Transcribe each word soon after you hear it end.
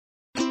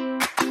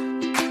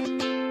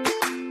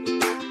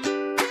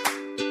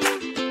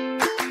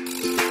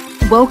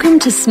Welcome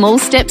to Small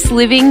Steps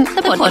Living,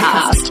 the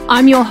podcast.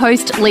 I'm your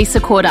host,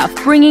 Lisa Corder,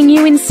 bringing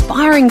you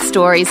inspiring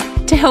stories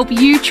to help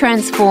you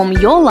transform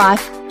your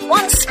life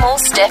one small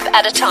step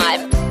at a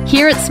time.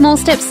 Here at Small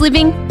Steps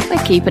Living,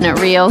 we're keeping it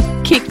real.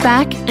 Kick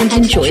back and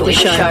enjoy the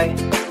show.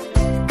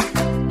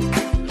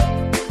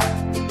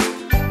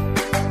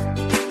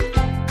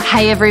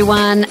 Hey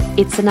everyone,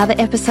 it's another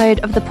episode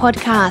of the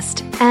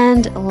podcast,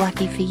 and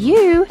lucky for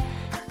you,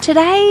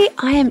 today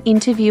I am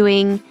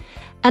interviewing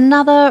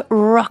another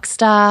rock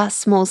star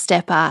small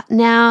stepper.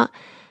 Now,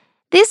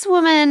 this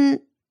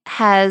woman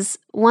has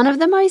one of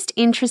the most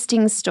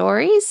interesting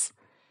stories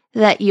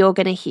that you're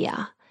going to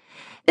hear.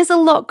 There's a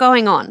lot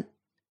going on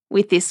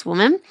with this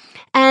woman,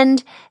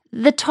 and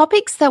the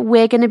topics that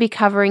we're going to be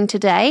covering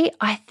today,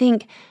 I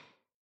think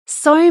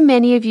so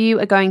many of you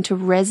are going to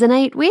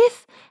resonate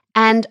with,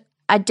 and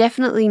I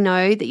definitely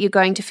know that you're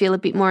going to feel a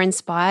bit more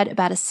inspired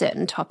about a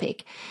certain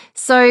topic.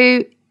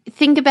 So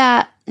think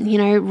about,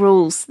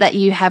 rules that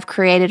you have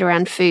created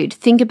around food.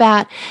 Think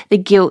about the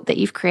guilt that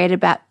you've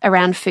created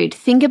around food.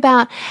 Think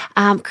about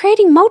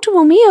creating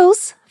multiple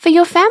meals for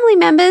your family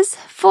members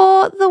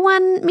for the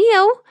one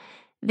meal.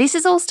 This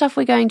is all stuff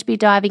we're going to be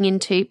diving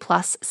into,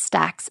 plus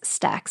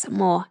stacks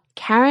more.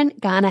 Karen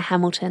Garner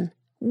Hamilton,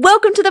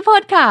 welcome to the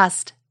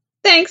podcast.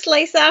 Thanks,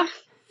 Lisa.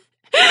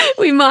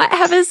 We might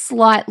have a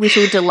slight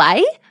little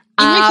delay.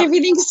 You make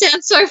everything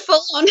sound so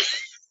full on.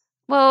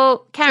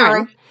 Well,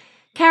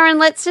 Karen,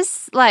 let's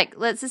just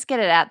get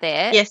it out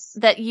there. Yes.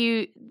 That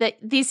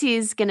this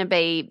is going to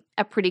be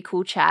a pretty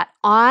cool chat.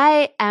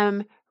 I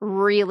am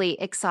really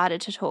excited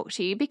to talk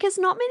to you because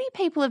not many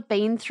people have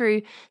been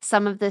through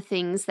some of the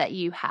things that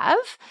you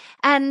have.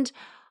 And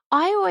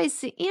I always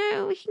think, we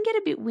can get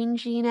a bit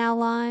whingy in our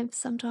lives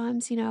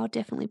sometimes. I'll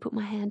definitely put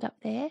my hand up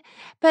there.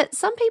 But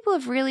some people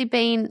have really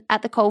been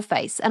at the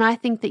coalface, and I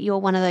think that you're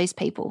one of those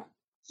people.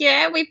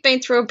 Yeah, we've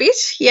been through a bit.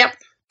 Yep.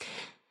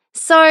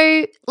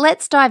 So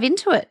let's dive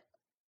into it.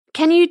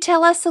 Can you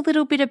tell us a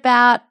little bit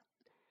about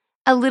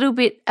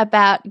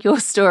your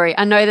story?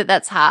 I know that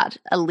that's hard,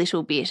 a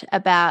little bit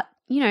about,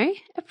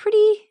 a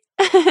pretty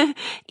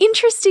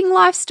interesting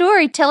life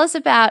story. Tell us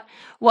about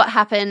what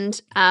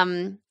happened,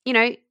 when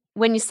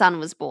your son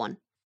was born.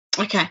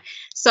 Okay.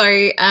 So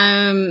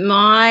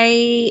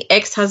my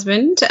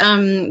ex-husband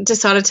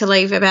decided to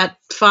leave about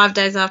 5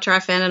 days after I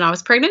found out I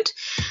was pregnant,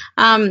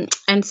 and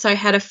so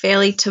had a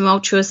fairly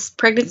tumultuous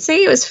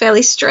pregnancy. It was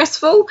fairly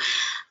stressful,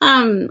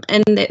 and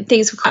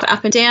things were quite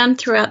up and down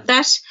throughout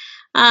that.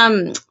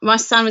 My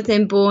son was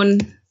then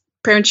born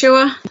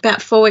premature,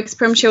 about 4 weeks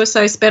premature,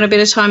 so spent a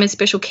bit of time in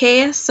special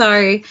care.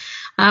 So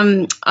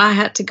I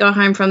had to go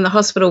home from the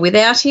hospital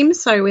without him,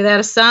 so without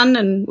a son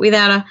and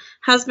without a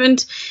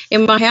husband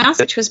in my house,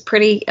 which was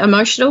pretty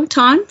emotional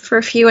time for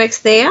a few weeks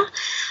there.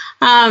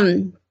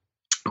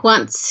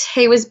 Once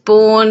he was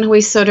born,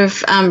 we sort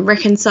of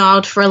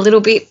reconciled for a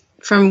little bit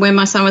from when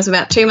my son was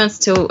about 2 months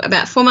till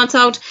about 4 months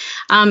old,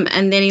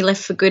 and then he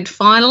left for good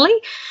finally.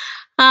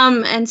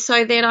 And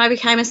so then I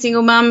became a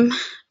single mum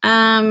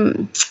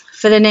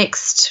for the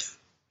next,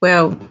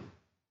 2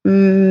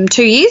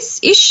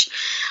 years-ish,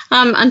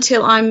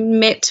 until I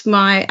met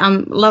my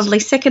lovely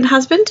second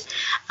husband,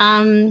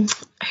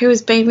 who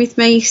has been with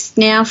me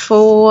now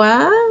for,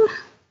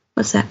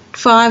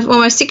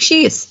 almost 6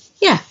 years.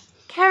 Yeah.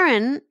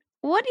 Karen,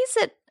 what is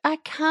it? I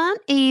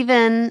can't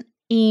even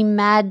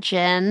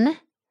imagine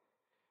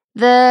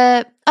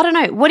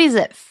what is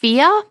it?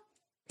 Fear?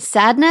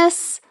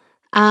 Sadness?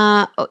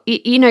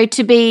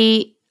 To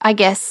be, I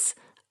guess,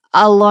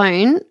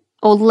 alone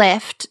or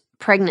left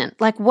pregnant.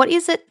 Like, what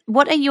is it?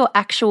 What are your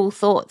actual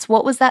thoughts?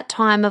 What was that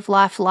time of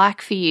life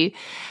like for you?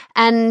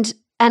 And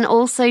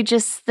also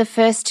just the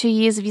first 2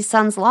 years of your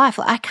son's life.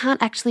 Like, I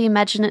can't actually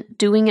imagine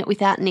doing it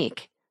without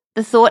Nick.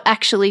 The thought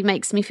actually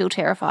makes me feel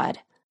terrified.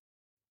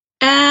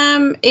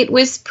 It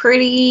was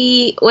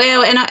pretty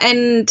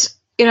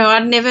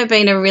I'd never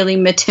been a really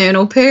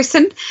maternal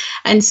person,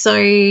 and so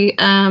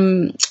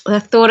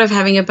the thought of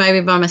having a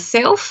baby by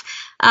myself,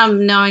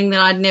 knowing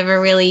that I'd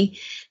never really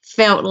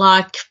felt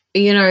like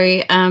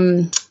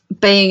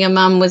being a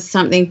mum was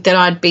something that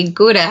I'd be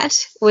good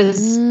at was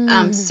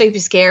super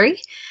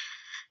scary,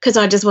 because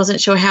I just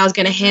wasn't sure how I was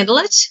going to handle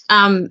it.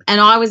 And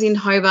I was in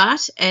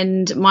Hobart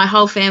and my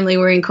whole family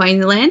were in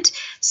Queensland.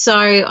 So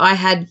I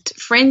had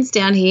friends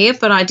down here,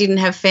 but I didn't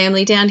have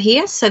family down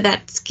here. So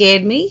that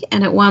scared me.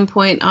 And at one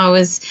point I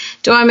was,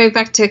 do I move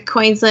back to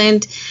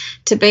Queensland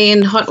to be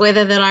in hot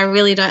weather that I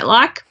really don't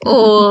like,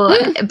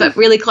 but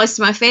really close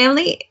to my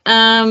family,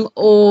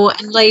 or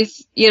leave,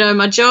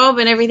 my job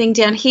and everything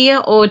down here,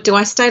 or do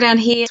I stay down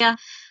here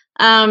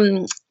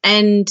and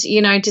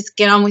just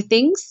get on with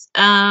things?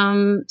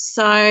 And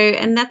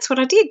that's what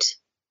I did.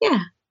 Yeah.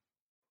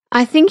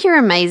 I think you're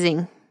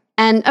amazing.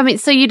 And I mean,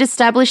 so you'd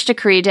established a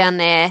career down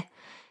there.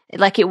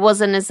 Like, it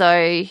wasn't as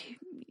though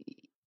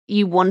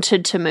you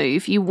wanted to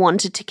move. You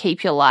wanted to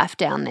keep your life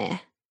down there.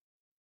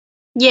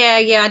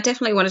 Yeah, I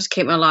definitely wanted to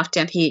keep my life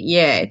down here.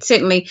 Yeah, it's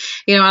certainly,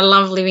 I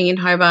love living in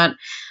Hobart.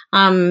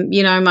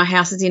 My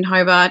house is in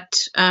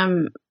Hobart.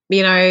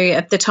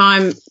 At the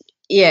time,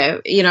 yeah,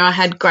 I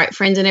had great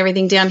friends and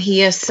everything down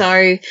here.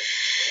 So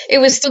it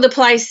was still the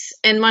place,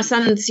 and my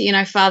son's,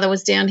 father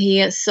was down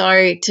here.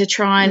 So to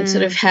try and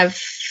sort of have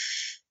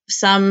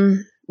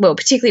some, well,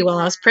 particularly while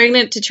I was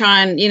pregnant, to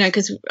try and,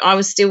 because I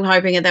was still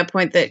hoping at that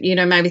point that,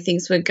 maybe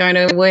things were going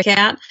to work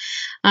out,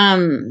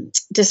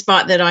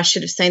 despite that I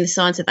should have seen the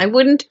signs that they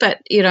wouldn't. But,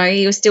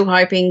 he was still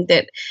hoping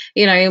that,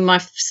 my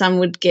son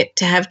would get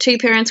to have two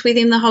parents with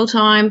him the whole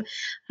time.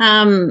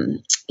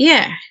 So,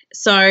 yeah,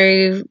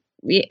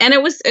 and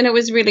it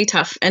was really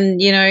tough.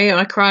 And,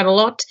 I cried a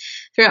lot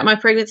throughout my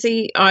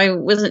pregnancy. I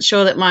wasn't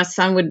sure that my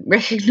son would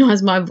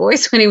recognise my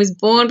voice when he was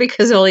born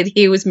because all he'd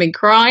hear was me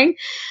crying.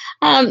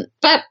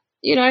 But,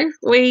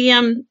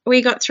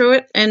 we got through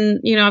it, and,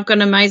 I've got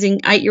an amazing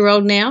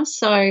 8-year-old now.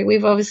 So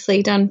we've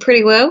obviously done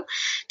pretty well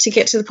to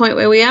get to the point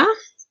where we are.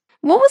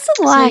 What was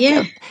it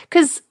like?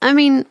 Because,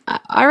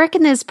 I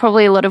reckon there's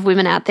probably a lot of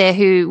women out there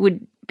who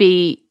would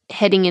be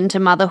heading into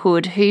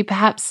motherhood who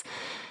perhaps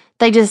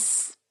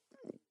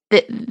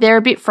they're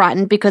a bit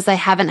frightened because they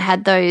haven't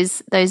had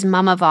those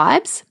mama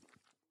vibes.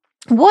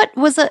 What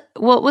was it?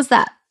 What was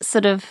that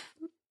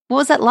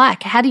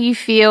like? How do you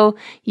feel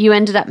you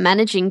ended up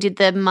managing? Did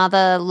the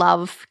mother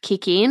love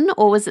kick in,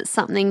 or was it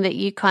something that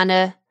you kind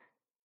of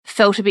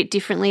felt a bit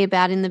differently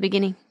about in the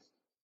beginning?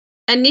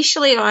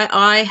 Initially,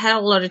 I had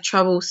a lot of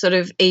trouble sort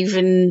of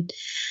even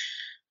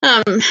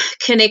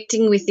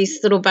connecting with this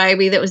little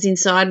baby that was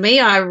inside me.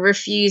 I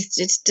refused,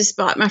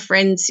 despite my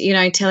friends,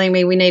 telling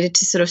me we needed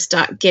to sort of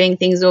start getting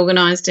things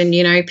organised and,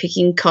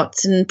 picking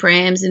cots and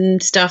prams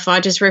and stuff. I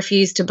just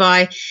refused to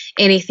buy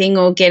anything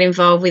or get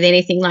involved with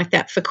anything like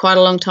that for quite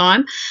a long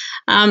time,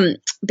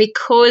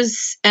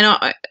 because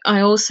I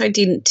also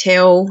didn't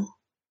tell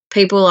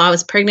people I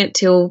was pregnant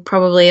till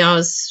probably I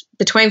was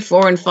between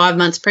 4 and 5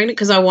 months pregnant,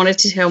 because I wanted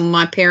to tell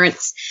my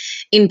parents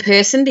in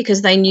person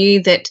because they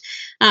knew that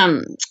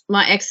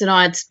my ex and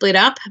I had split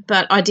up,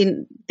 but I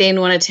didn't then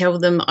want to tell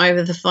them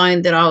over the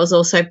phone that I was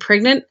also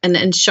pregnant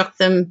and shock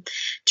them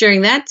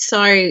during that.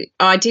 So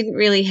I didn't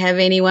really have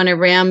anyone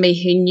around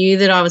me who knew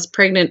that I was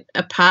pregnant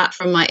apart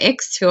from my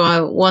ex, who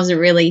I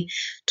wasn't really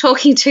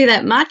talking to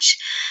that much.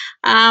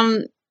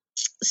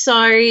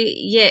 So,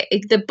 yeah,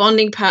 the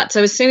bonding part.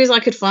 So as soon as I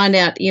could find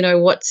out,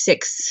 what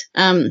sex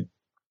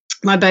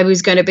my baby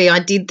was going to be, I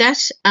did that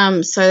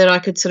so that I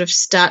could sort of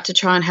start to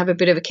try and have a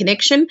bit of a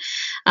connection,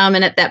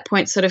 and at that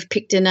point sort of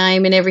picked a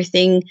name and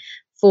everything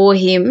for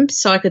him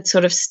so I could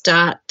sort of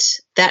start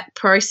that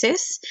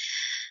process.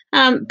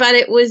 But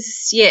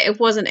it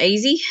wasn't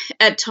easy.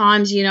 At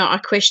times, I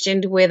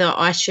questioned whether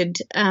I should,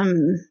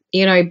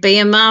 be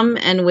a mum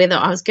and whether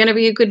I was going to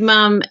be a good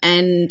mum,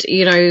 and,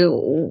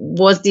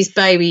 was this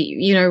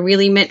baby,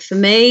 really meant for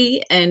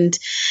me? And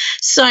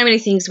so many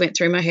things went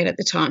through my head at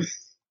the time.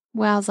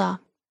 Wowza.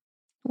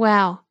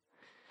 Wow.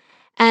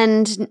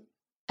 And,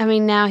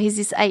 now he's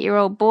this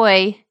 8-year-old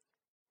boy,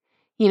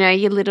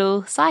 your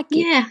little psychic.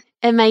 Yeah.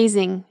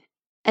 Amazing.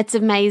 It's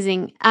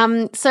amazing.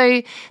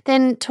 So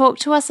then talk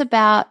to us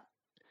about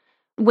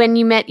when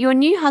you met your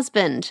new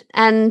husband,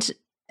 and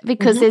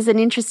because there's an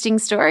interesting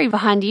story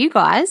behind you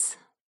guys.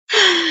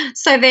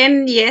 So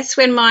then, yes,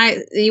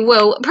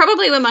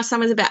 probably when my son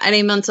was about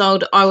 18 months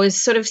old, I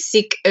was sort of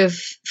sick of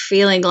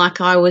feeling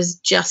like I was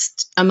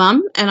just a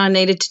mum and I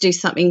needed to do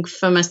something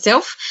for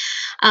myself.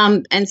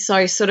 And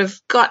so sort of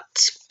got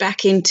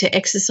back into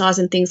exercise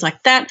and things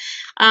like that.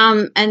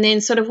 And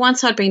then sort of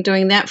once I'd been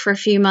doing that for a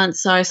few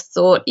months, I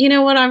thought, you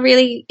know what, I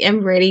really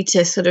am ready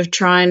to sort of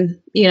try and,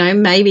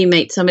 maybe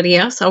meet somebody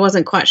else. I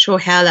wasn't quite sure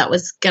how that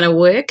was going to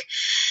work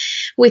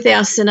with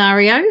our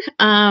scenario,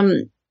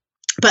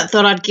 but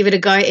thought I'd give it a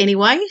go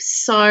anyway.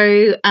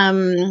 So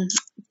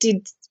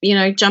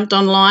jumped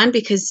online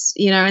because,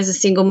 as a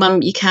single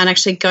mum, you can't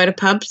actually go to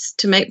pubs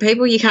to meet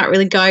people. You can't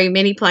really go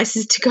many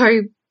places to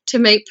go to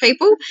meet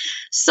people.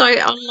 So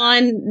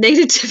online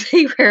needed to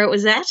be where it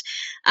was at.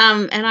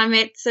 And I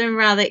met some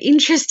rather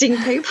interesting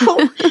people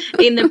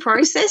in the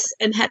process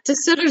and had to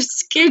sort of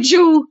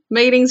schedule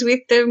meetings with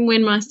them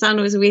when my son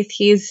was with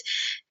his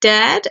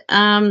dad.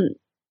 And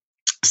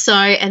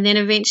then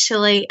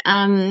eventually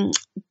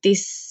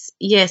this,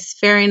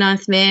 very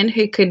nice man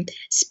who could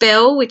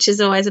spell, which is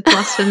always a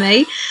plus for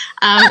me,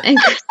 and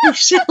could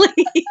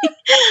actually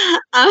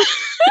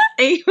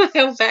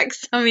email back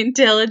some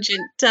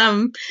intelligent,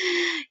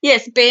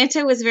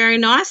 banter was very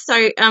nice.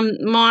 So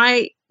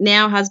my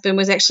now husband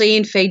was actually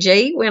in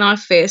Fiji when I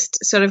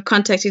first sort of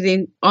contacted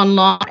him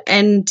online,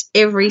 and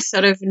every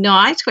sort of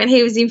night when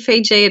he was in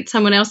Fiji at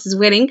someone else's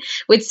wedding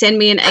would send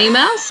me an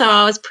email. So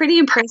I was pretty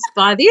impressed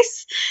by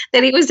this,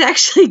 that he was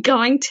actually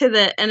going to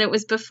and it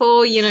was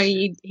before,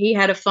 he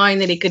had a phone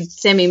that he could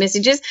send me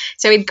messages.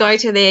 So he'd go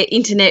to their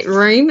internet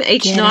room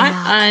each night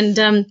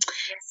and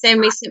send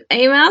me some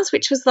emails,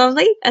 which was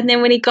lovely. And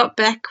then when he got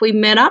back, we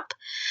met up.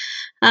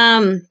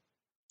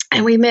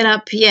 And we met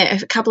up,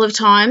 a couple of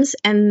times,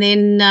 and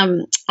then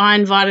I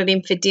invited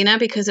him for dinner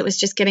because it was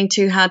just getting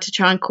too hard to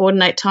try and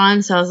coordinate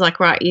time. So I was like,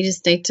 right, you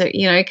just need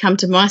to, come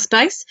to my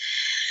space.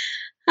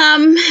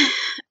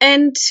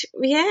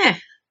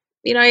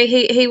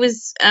 he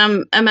was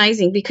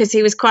amazing because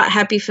he was quite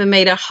happy for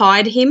me to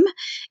hide him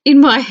in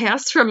my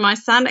house from my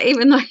son,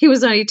 even though he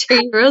was only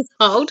 2 years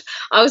old.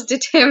 I was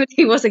determined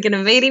he wasn't going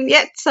to meet him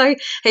yet. So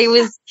he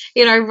was,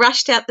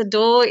 rushed out the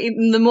door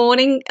in the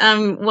morning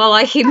while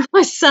I hid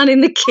my son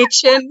in the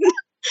kitchen.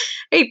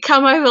 He'd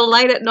come over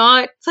late at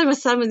night, so my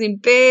son was in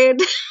bed.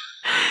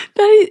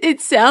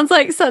 It sounds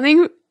like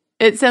something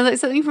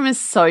from a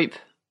soap.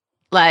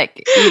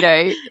 Like,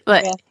 Yeah.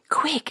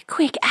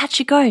 quick, out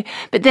you go.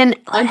 But then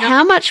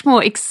how much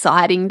more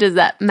exciting does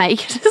that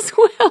make it as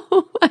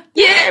well?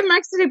 Yeah, it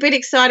makes it a bit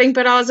exciting,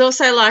 but I was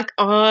also like,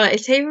 oh,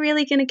 is he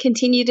really going to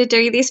continue to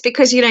do this?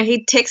 Because,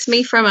 he'd text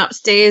me from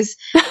upstairs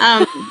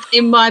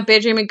in my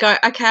bedroom and go,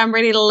 okay, I'm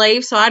ready to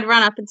leave. So I'd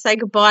run up and say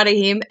goodbye to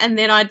him, and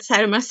then I'd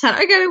say to my son,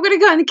 okay, I'm going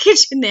to go in the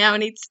kitchen now,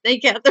 and he'd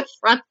sneak out the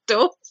front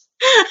door.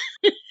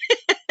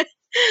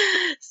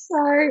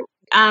 So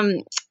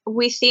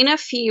within a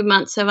few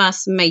months of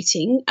us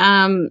meeting,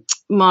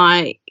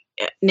 my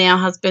now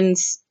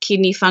husband's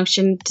kidney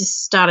function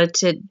just started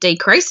to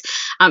decrease.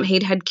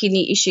 He'd had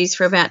kidney issues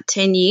for about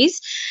 10 years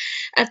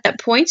at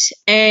that point,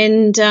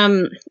 and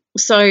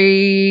so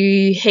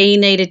he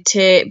needed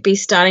to be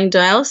starting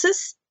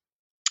dialysis.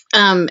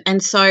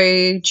 And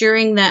so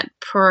during that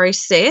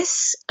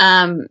process,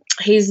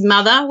 his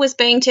mother was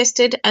being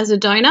tested as a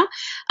donor,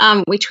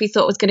 which we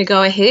thought was going to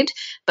go ahead,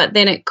 but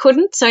then it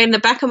couldn't. So in the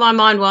back of my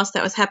mind, whilst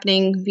that was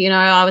happening,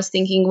 I was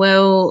thinking,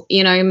 well,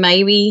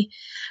 maybe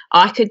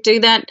I could do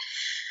that.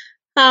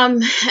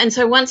 And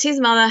so once his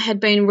mother had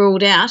been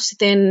ruled out,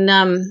 then,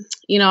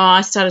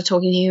 I started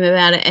talking to him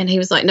about it, and he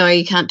was like, no,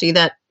 you can't do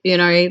that.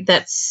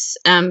 That's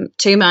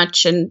too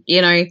much. And,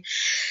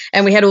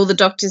 and we had all the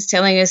doctors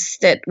telling us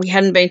that we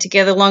hadn't been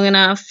together long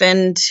enough,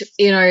 and,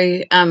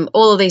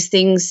 all of these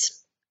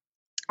things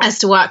as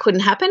to why it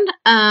couldn't happen.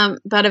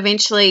 But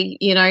eventually,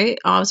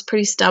 I was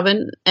pretty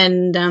stubborn,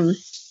 and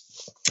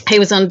he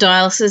was on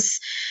dialysis.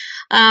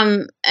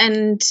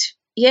 And,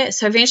 yeah,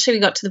 so eventually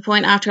we got to the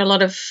point after a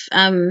lot of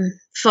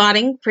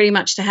fighting pretty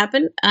much to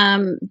happen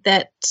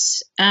that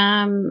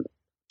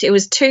it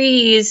was 2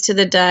 years to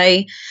the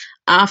day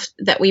after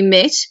that we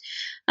met,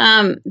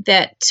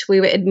 that we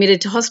were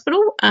admitted to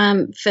hospital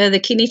for the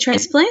kidney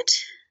transplant.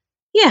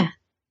 Yeah.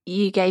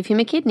 You gave him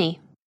a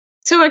kidney.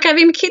 So I gave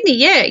him a kidney,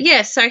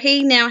 yeah. So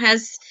he now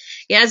has,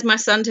 as my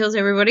son tells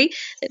everybody,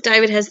 that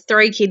David has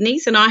 3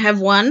 kidneys and I have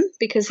 1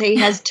 because he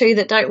has 2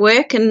 that don't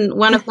work and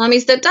one of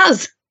Mummy's that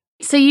does.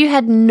 So you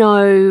had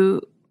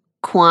no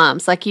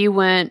qualms, like you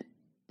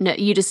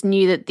just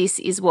knew that this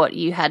is what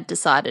you had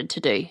decided to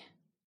do.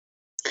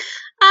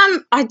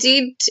 I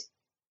did.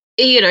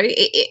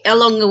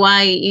 Along the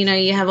way,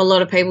 you have a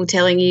lot of people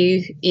telling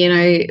you,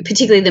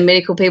 particularly the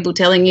medical people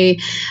telling you,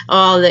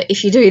 that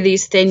if you do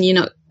this, then you're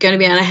not going to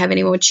be able to have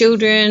any more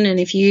children. And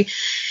if you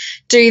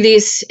do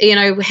this,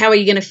 how are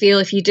you going to feel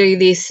if you do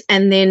this?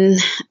 And then,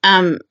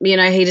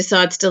 he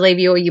decides to leave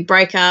you or you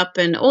break up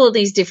and all of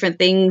these different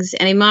things.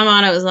 And in my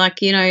mind, I was like,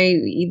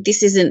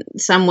 this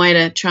isn't some way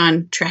to try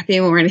and trap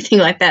him or anything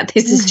like that.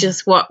 This is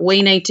just what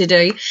we need to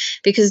do,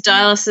 because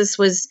dialysis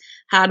was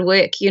hard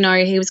work.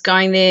 He was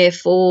going there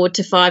 4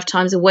 to 5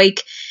 times a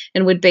week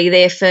and would be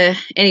there for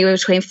anywhere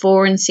between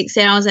 4 and 6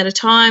 hours at a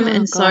time.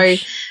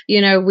 Gosh.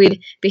 So,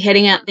 we'd be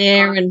heading out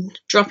there and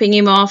dropping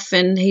him off,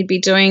 and he'd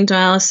be doing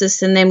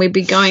dialysis, and then we'd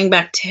be going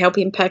back to help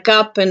him pack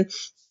up. And,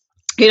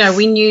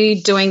 we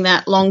knew doing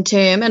that long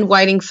term and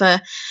waiting for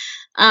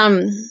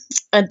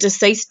a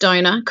deceased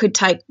donor could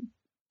take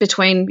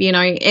between,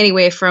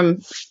 anywhere from,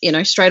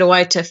 straight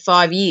away to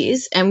 5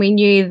 years. And we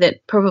knew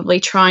that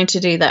probably trying to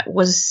do that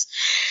was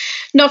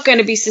not going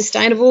to be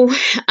sustainable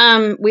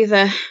with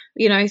a,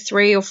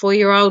 3 or 4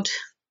 year old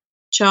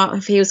child,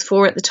 if he was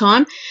 4 at the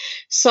time.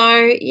 So,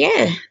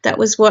 yeah, that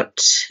was what,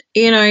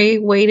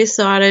 we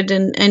decided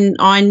and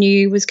I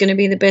knew was going to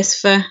be the best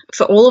for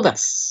all of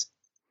us.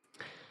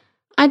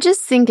 I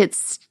just think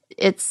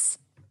it's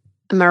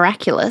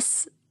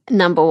miraculous,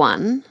 number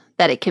one,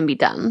 that it can be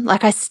done.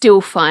 Like, I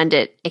still find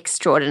it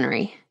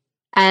extraordinary.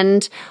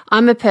 And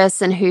I'm a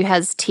person who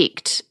has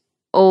ticked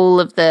all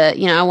of the,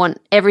 I want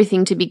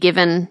everything to be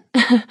given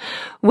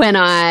when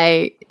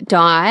I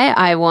die.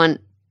 I want,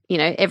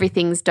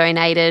 everything's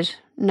donated,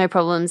 no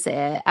problems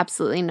there,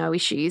 absolutely no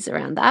issues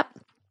around that.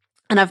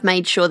 And I've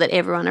made sure that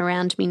everyone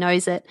around me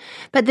knows it.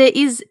 But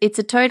it's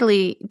a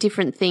totally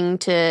different thing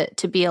to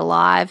be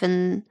alive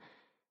and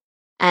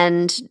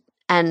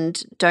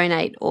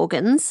donate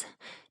organs.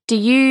 Do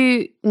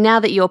you, now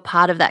that you're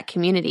part of that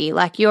community,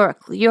 like you're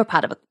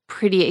part of a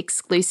pretty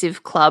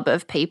exclusive club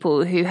of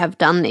people who have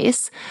done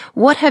this,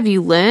 what have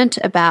you learnt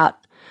about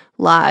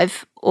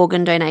live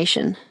organ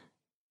donation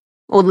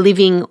or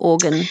living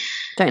organ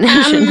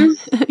donation,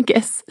 I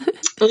guess?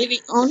 Living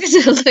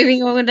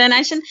organ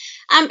donation.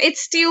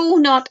 It's still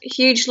not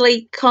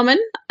hugely common,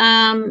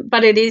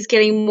 but it is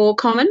getting more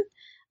common.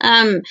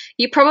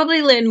 You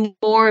probably learn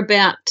more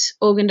about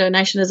organ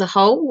donation as a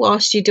whole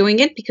whilst you're doing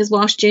it, because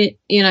whilst you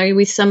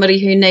with somebody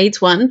who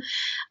needs one,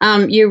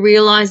 you're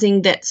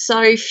realising that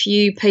so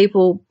few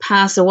people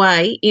pass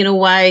away in a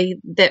way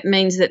that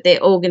means that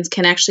their organs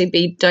can actually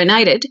be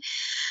donated,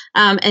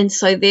 and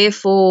so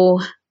therefore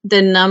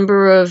the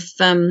number of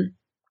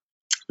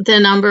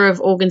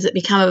organs that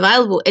become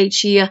available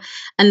each year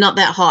are not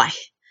that high.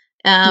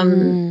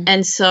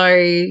 And so,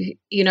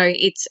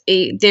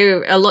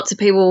 there are lots of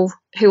people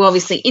who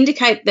obviously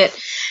indicate that,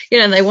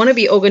 they want to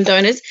be organ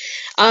donors,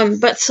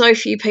 but so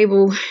few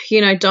people,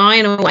 die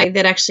in a way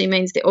that actually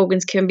means their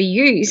organs can be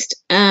used.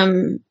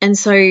 And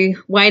so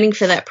waiting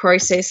for that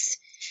process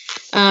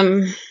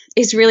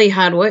is really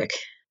hard work.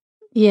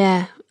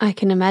 Yeah, I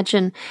can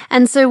imagine.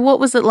 And so what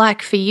was it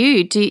like for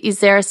you? Is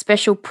there a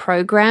special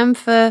program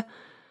for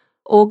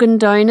organ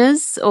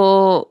donors,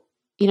 or,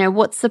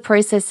 what's the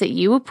process that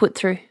you were put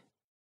through?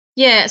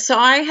 Yeah, so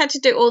I had to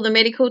do all the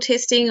medical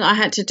testing. I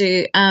had to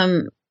do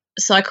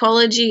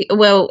psychology.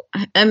 Well,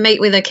 I meet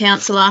with a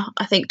counsellor,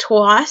 I think,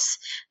 twice.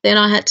 Then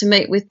I had to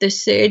meet with the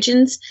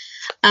surgeons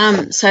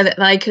so that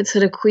they could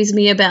sort of quiz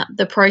me about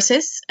the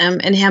process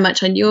and how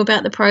much I knew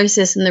about the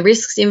process and the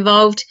risks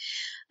involved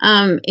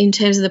in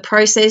terms of the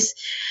process.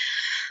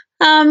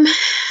 So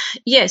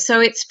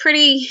it's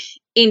pretty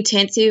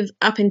intensive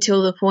up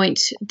until the point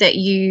that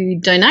you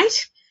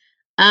donate.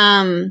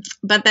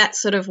 But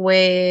that's sort of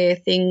where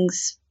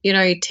things,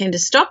 tend to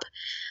stop.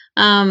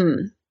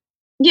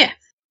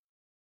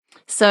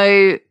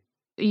 So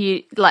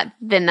you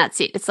then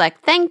that's it. It's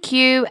like, thank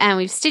you, and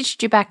we've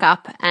stitched you back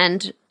up,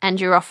 and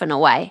you're off and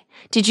away.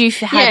 Did you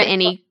have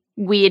any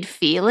weird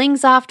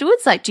feelings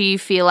afterwards? Like, do you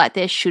feel like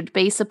there should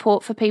be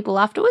support for people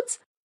afterwards?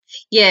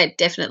 Yeah,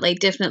 definitely.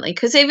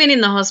 Because even in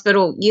the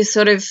hospital, you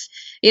sort of,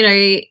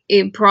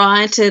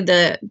 prior to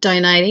the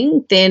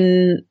donating,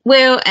 then,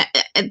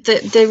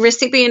 the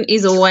recipient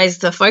is always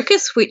the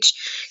focus, which,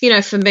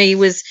 for me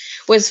was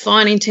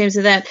fine in terms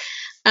of that,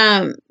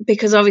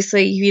 because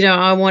obviously,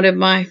 I wanted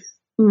my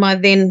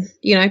then,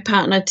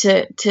 partner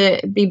to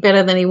be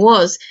better than he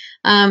was.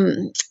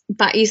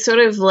 But you sort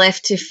of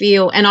left to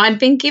feel, and I'd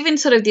been given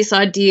sort of this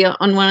idea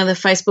on one of the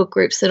Facebook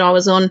groups that I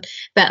was on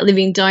about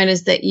living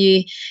donors, that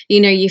you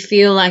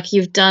feel like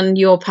you've done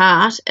your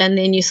part and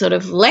then you sort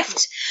of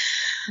left.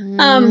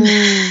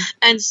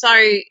 And so,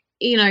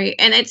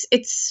 and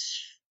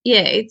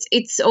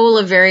it's all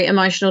a very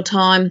emotional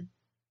time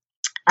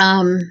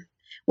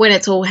when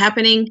it's all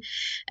happening.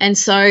 And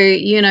so,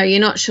 you're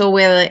not sure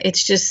whether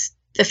it's just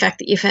the fact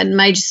that you've had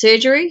major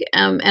surgery,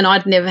 and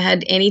I'd never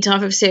had any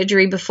type of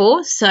surgery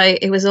before, so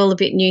it was all a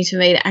bit new to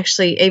me to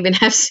actually even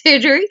have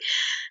surgery.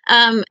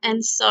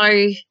 And so,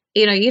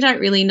 you don't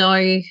really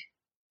know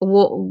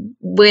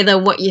whether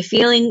what you're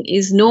feeling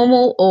is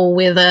normal or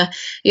whether,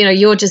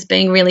 you're just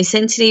being really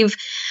sensitive.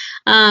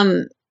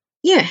 So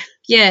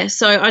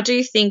I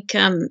do think,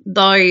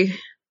 though,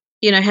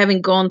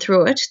 having gone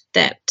through it,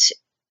 that,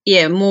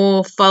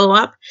 more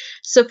follow-up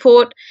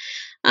support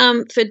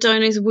for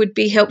donors would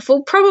be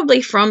helpful,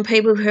 probably from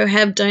people who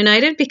have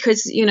donated,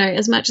 because,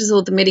 as much as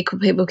all the medical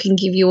people can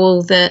give you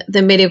all the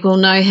medical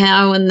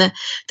know-how and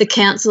the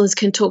counsellors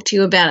can talk to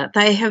you about it,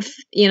 they have,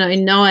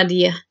 no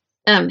idea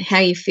how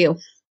you feel.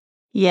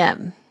 Yeah.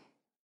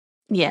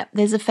 Yeah,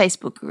 there's a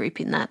Facebook group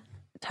in that,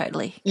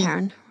 totally,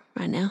 Karen,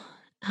 right now.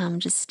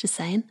 Just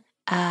saying.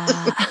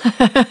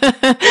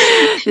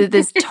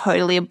 There's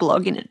totally a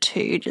blog in it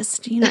too,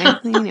 just,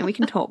 we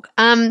can talk.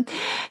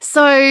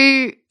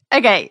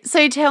 Okay,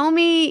 so tell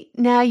me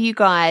now, you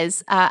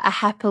guys are a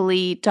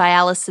happily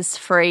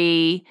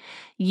dialysis-free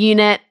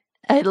unit,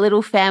 a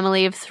little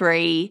family of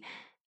 3.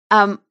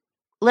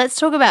 Let's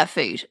talk about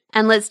food,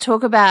 and let's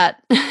talk about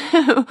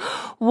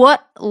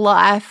what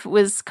life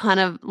was kind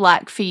of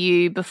like for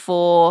you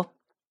before.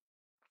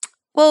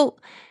 Well,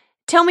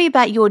 tell me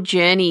about your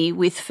journey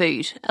with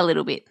food a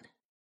little bit.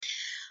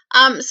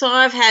 So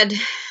I've had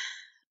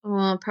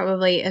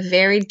probably a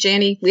varied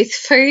journey with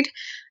food.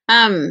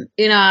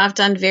 I've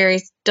done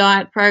various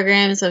diet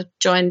programs. I've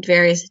joined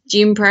various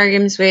gym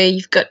programs where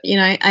you've got,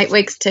 8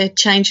 weeks to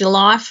change your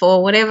life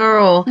or whatever,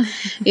 or,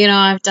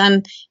 I've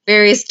done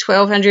various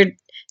 1,200,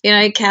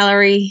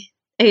 calorie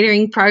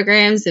eating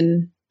programs,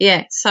 and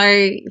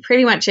so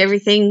pretty much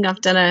everything.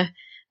 I've done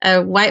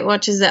a Weight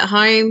Watchers at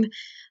home.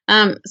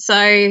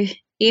 So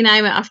you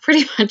name it, I've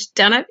pretty much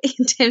done it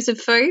in terms of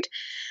food.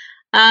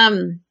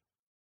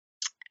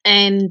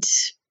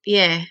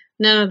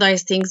 None of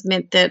those things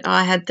meant that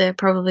I had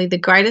probably the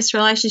greatest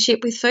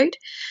relationship with food.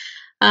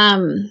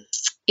 In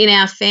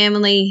our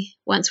family,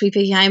 once we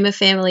became a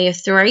family of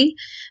 3,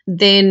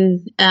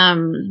 then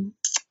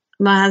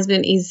my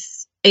husband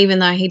is, even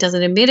though he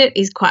doesn't admit it,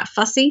 is quite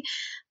fussy.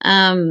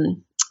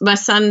 My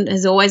son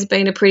has always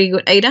been a pretty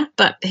good eater,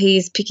 but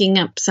he's picking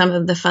up some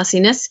of the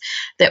fussiness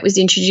that was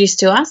introduced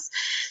to us.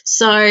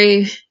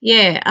 So,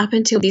 up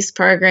until this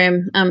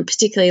program,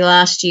 particularly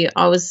last year,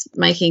 I was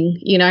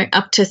making,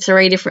 up to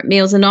 3 different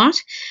meals a night.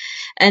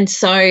 And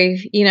so,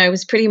 it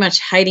was pretty much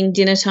hating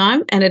dinner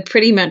time, and had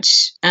pretty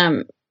much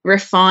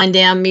refined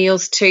our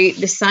meals to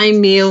the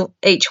same meal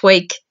each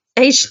week,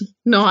 each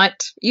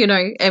night, and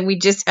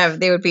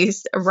there would be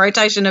a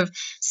rotation of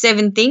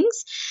 7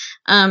 things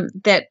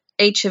that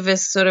each of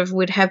us sort of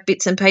would have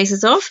bits and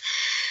pieces of.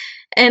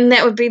 And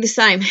that would be the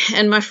same.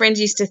 And my friends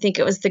used to think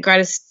it was the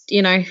greatest,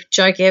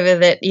 joke ever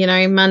that,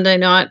 Monday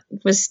night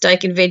was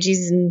steak and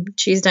veggies and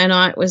Tuesday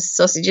night was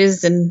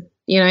sausages and,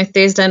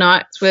 Thursday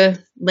nights were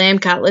lamb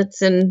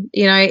cutlets and,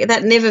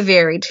 that never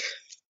varied.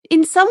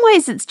 In some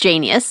ways it's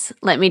genius,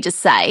 let me just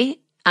say,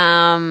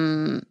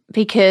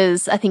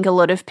 because I think a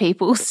lot of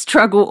people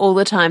struggle all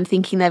the time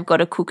thinking they've got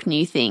to cook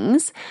new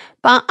things.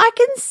 But I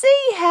can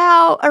see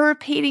how a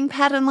repeating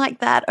pattern like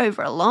that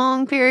over a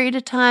long period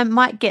of time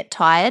might get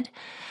tired.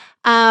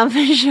 For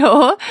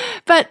sure.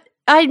 But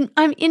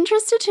I'm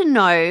interested to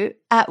know,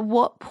 at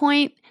what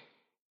point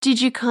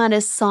did you kind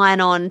of sign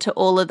on to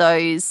all of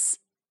those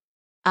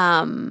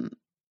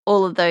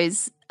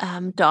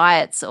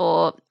diets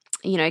or,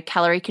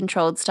 calorie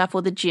controlled stuff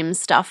or the gym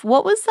stuff?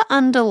 What was the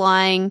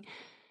underlying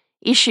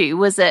issue?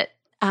 Was it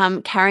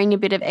carrying a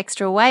bit of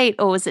extra weight,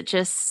 or was it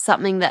just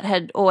something that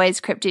had always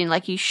crept in,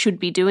 like you should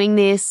be doing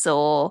this,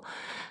 or,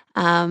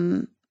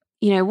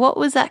 what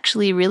was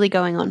actually really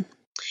going on?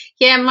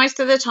 Yeah, most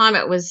of the time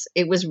it was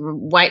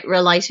weight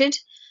related,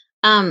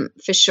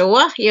 for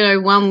sure.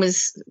 One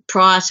was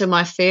prior to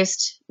my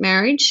first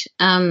marriage,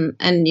 and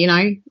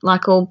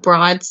like all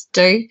brides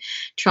do,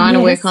 trying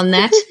to work on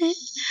that.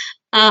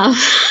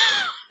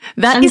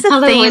 That is a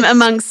theme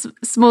amongst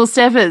small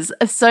steppers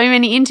of so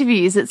many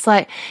interviews. It's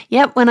like,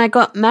 yep, when I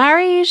got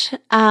married,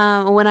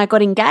 or when I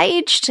got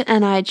engaged,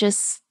 and I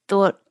just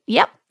thought,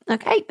 yep,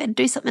 okay, better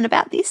do something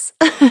about this.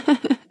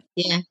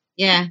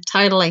 Yeah,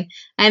 totally.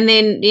 And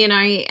then,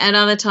 at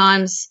other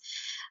times,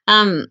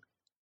 some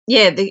of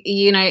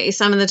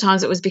the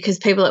times it was because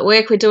people at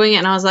work were doing it,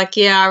 and I was like,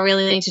 yeah, I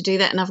really need to do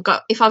that. And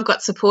if I've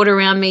got support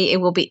around me,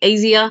 it will be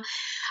easier.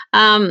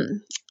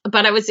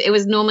 But it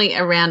was normally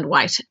around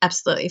weight,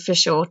 absolutely, for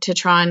sure, to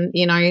try and,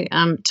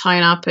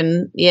 tone up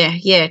and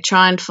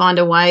try and find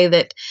a way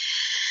that,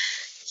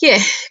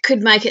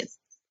 could make it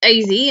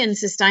easy and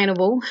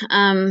sustainable.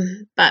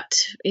 But,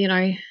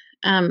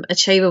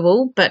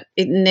 achievable, but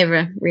it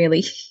never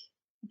really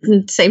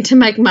seemed to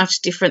make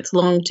much difference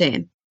long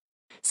term.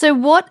 So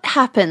what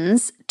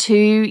happens to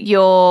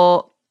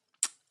your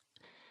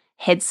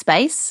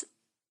headspace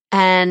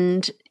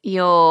and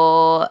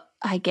your,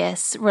 I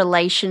guess,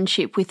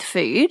 relationship with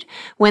food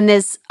when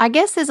there's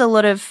a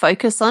lot of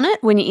focus on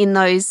it when you're in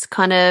those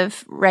kind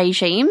of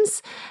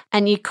regimes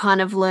and you kind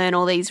of learn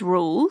all these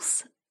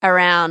rules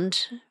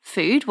around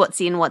food,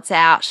 what's in, what's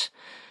out.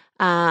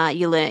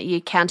 You're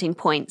counting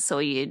points,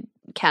 or you're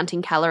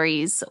counting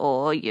calories,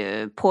 or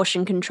you're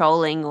portion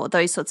controlling, or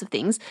those sorts of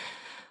things.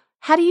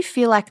 How do you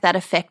feel like that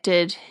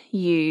affected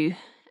you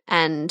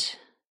and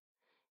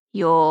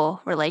your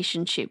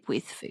relationship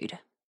with food?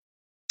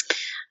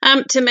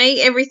 To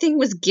me, everything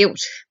was guilt,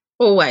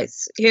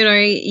 always.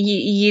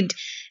 You'd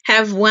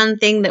have one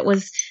thing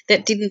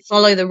that didn't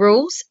follow the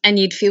rules, and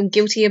you'd feel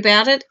guilty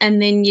about it,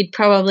 and then you'd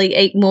probably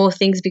eat more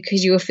things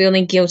because you were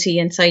feeling guilty,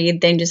 and so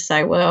you'd then just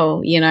say,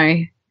 well,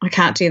 I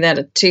can't do that,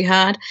 it's too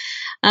hard.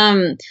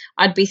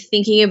 I'd be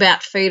thinking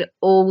about food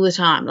all the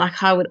time.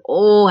 Like, I would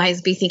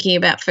always be thinking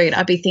about food.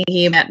 I'd be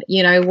thinking about,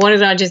 what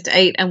did I just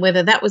eat and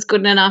whether that was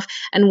good enough,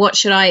 and what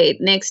should I eat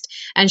next,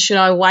 and should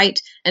I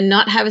wait and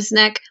not have a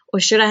snack,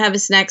 or should I have a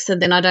snack so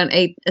then I don't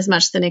eat as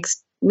much the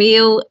next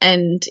meal,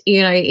 and,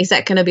 is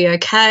that going to be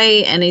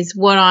okay, and is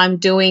what I'm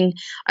doing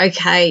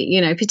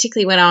okay,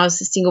 particularly when I was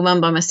a single mum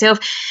by myself.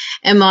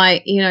 Am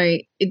I,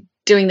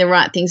 doing the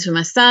right things for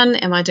my son?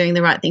 Am I doing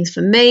the right things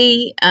for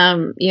me?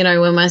 When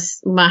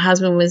my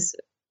husband was,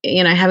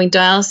 having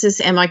dialysis,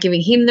 am I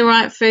giving him the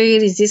right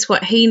food? Is this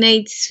what he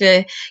needs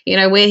for,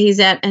 where he's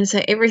at? And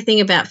so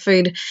everything about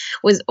food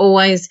was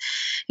always,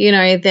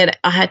 that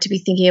I had to be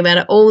thinking about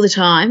it all the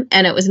time.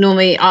 And it was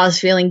normally I was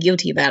feeling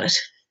guilty about it.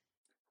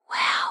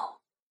 Wow.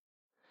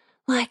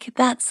 Like,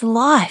 that's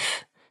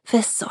life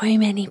for so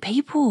many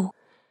people.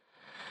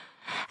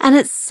 And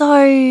it's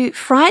so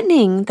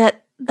frightening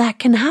that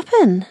can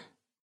happen.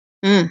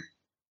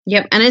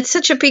 Yep, and it's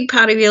such a big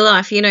part of your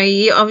life.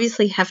 You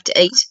obviously have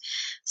to eat.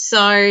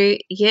 So,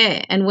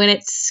 yeah, and when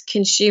it's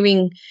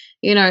consuming,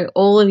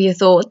 all of your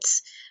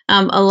thoughts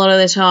a lot of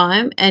the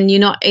time, and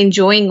you're not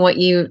enjoying what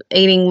you're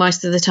eating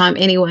most of the time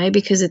anyway,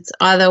 because it's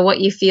either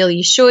what you feel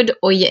you should,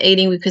 or you're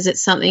eating because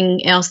it's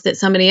something else that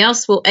somebody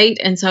else will eat,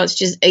 and so it's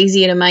just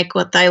easier to make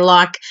what they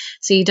like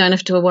so you don't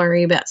have to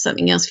worry about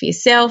something else for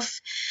yourself.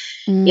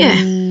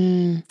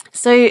 Yeah.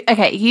 So,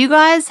 okay, you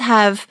guys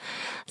have...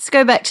 Let's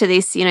go back to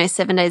this,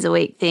 7 days a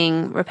week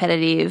thing,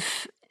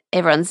 repetitive,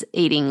 everyone's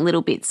eating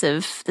little bits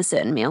of the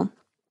certain meal.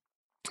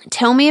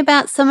 Tell me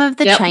about some of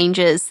the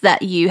changes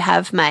that you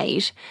have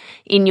made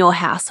in your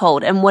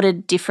household and what a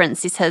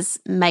difference this has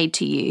made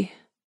to you.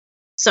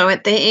 So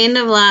at the end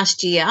of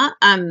last year,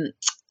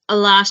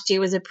 last year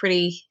was a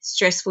pretty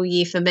stressful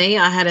year for me.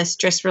 I had a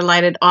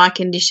stress-related eye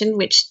condition,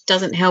 which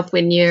doesn't help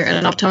when you're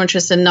an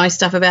optometrist and know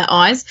stuff about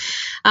eyes.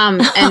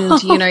 And,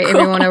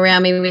 everyone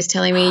around me was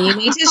telling me, you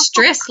need to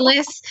stress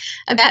less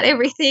about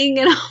everything.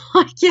 And I'm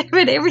like, yeah,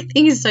 but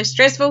everything is so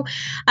stressful.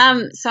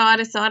 So I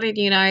decided,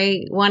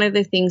 one of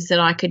the things that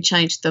I could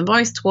change the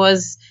most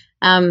was,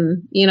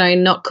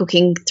 not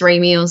cooking 3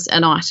 meals a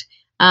night.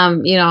 I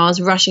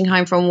was rushing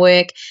home from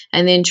work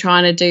and then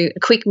trying to do a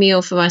quick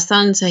meal for my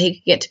son so he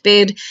could get to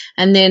bed,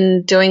 and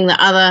then doing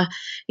the other,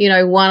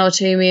 1 or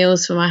 2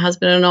 meals for my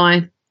husband and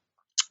I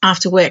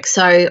after work.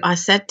 So I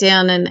sat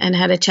down and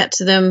had a chat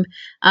to them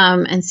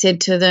and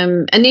said to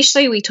them,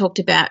 initially we talked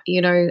about,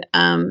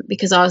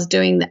 because I was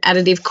doing the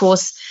additive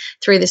course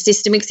through the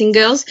Sister Mixing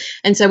Girls,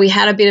 and so we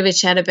had a bit of a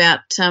chat about,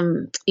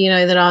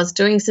 that I was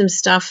doing some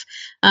stuff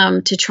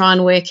to try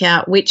and work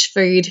out which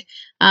food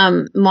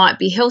might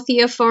be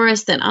healthier for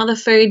us than other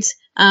foods,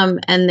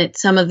 and that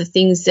some of the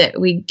things that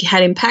we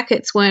had in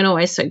packets weren't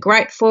always so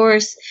great for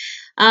us.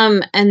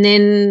 And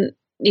then,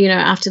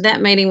 after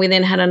that meeting, we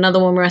then had another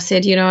one where I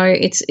said,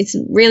 it's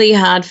really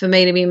hard for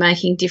me to be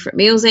making different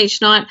meals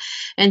each night,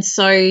 and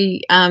so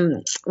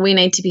we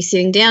need to be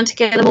sitting down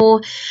together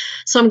more.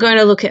 So I'm going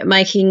to look at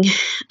making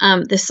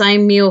the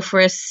same meal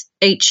for us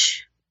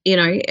each,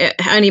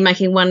 only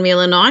making 1 meal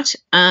a night,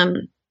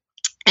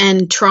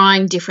 and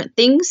trying different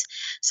things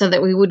so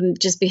that we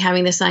wouldn't just be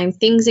having the same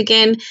things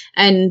again,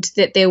 and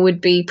that there would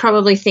be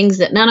probably things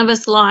that none of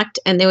us liked,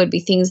 and there would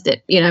be things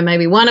that,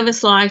 maybe one of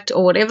us liked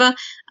or whatever,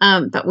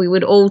 but we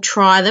would all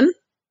try them.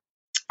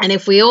 And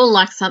if we all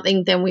liked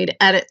something, then we'd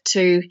add it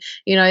to,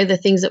 the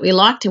things that we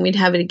liked, and we'd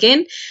have it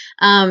again.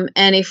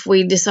 And if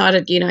we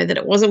decided, that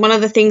it wasn't one of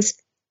the things,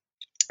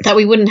 that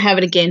we wouldn't have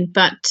it again.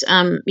 But,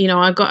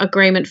 I got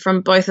agreement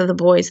from both of the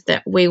boys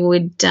that we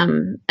would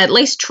at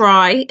least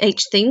try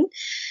each thing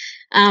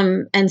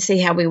and see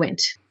how we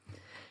went.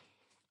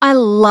 I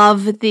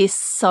love this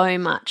so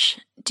much.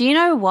 Do you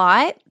know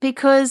why?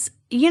 Because,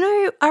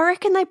 I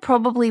reckon they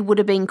probably would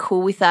have been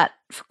cool with that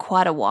for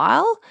quite a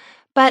while,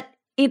 but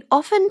it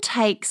often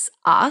takes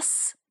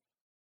us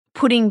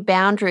putting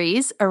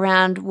boundaries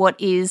around what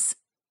is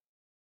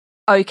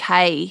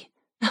okay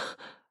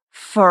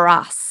for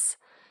us.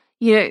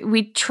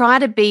 We try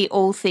to be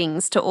all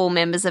things to all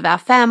members of our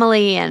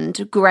family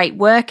and great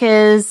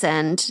workers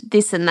and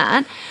this and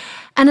that.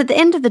 And at the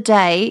end of the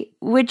day,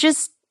 we're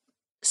just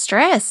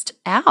stressed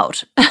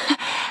out.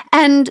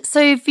 And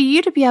so for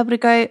you to be able to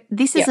go,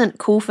 this isn't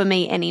cool for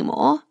me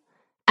anymore,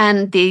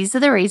 and these are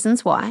the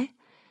reasons why,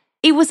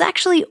 it was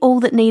actually all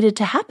that needed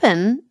to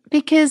happen,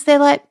 because they're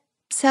like,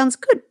 sounds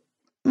good.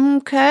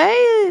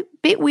 Okay,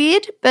 bit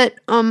weird, but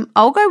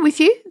I'll go with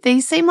you.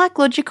 These seem like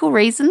logical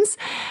reasons.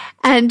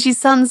 And your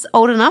son's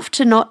old enough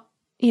to not,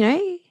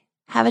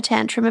 have a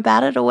tantrum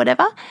about it or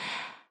whatever.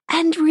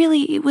 And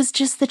really, it was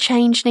just the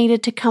change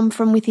needed to come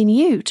from within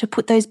you to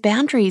put those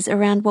boundaries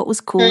around what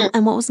was cool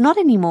and what was not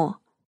anymore.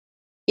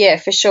 Yeah,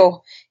 for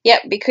sure. Yeah,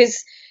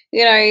 because,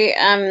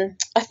 I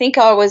think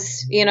I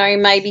was,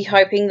 maybe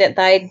hoping that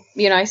they'd,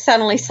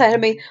 suddenly say to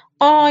me,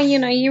 oh,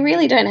 you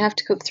really don't have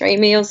to cook 3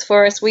 meals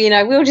for us.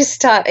 We'll just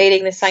start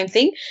eating the same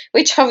thing,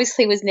 which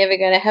obviously was never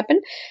going to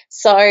happen.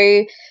 So,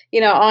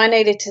 I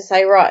needed to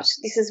say, right,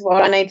 this is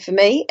what I need for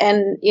me.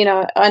 And,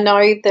 I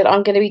know that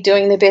I'm going to be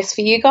doing the best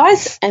for you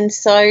guys. And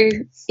so,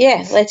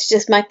 yeah, let's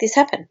just make this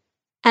happen.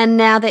 And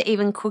now they're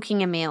even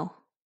cooking a meal.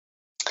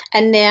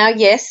 And now,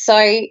 yes.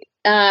 So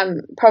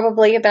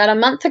probably about a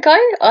month ago,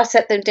 I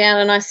sat them down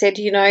and I said,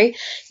 you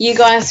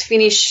guys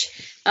finish.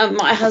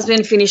 My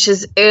husband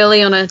finishes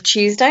early on a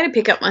Tuesday to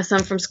pick up my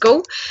son from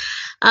school.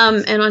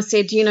 And I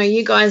said,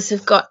 you guys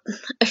have got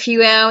a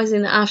few hours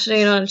in the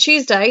afternoon on a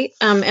Tuesday,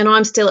 and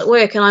I'm still at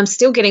work and I'm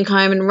still getting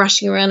home and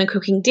rushing around and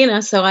cooking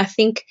dinner. So I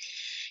think,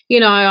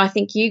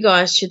 you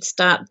guys should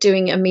start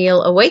doing a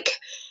meal a week.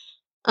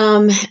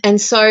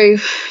 And so,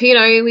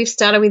 we've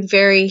started with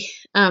very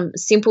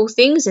simple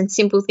things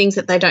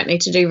that they don't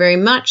need to do very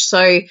much.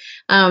 So,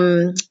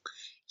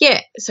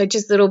 so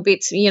just little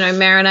bits,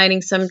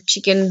 marinating some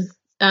chicken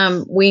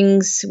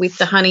wings with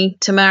the honey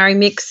tamari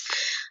mix,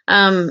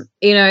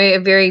 a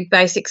very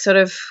basic sort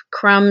of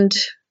crumbed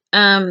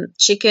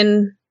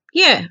chicken.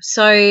 Yeah,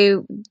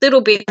 so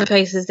little bits and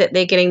pieces that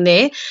they're getting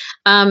there.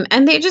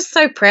 And they're just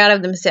so proud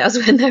of themselves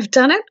when they've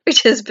done it,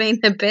 which has been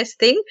the best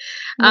thing.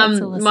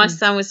 Awesome. My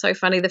son was so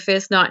funny the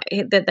first night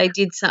that they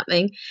did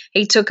something.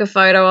 He took a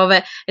photo of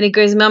it and he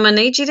goes, Mum, I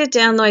need you to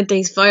download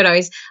these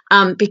photos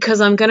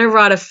because I'm going to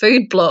write a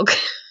food blog.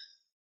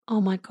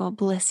 Oh, my God,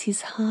 bless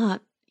his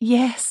heart.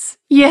 Yes.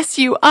 Yes,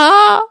 you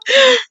are.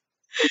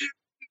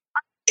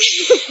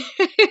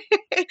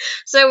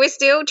 So we're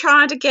still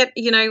trying to get,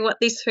 what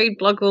this food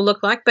blog will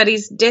look like, but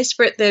he's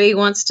desperate that he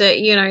wants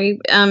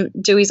to,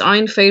 do his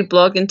own food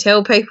blog and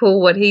tell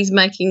people what he's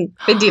making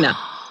for dinner.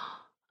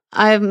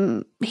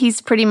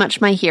 He's pretty much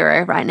my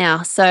hero right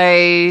now. So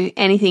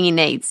anything he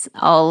needs,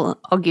 I'll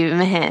give him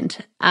a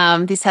hand.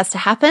 This has to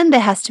happen. There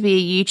has to be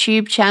a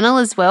YouTube channel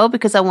as well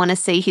because I want to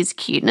see his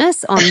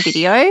cuteness on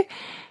video.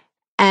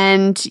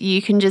 and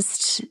you can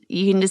just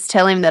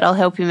tell him that I'll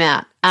help him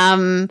out.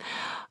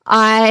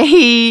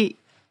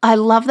 I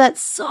love that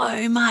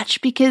so much,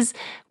 because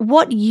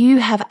what you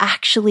have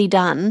actually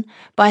done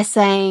by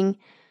standing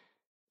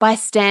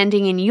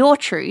in your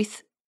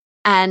truth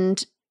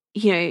and,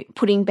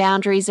 putting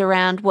boundaries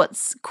around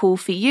what's cool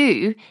for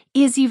you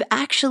is you've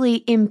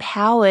actually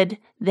empowered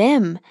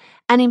them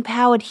and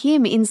empowered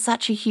him in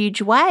such a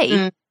huge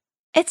way.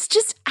 It's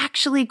just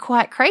actually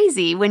quite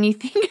crazy when you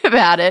think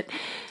about it,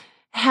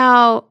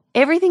 how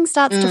everything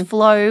starts to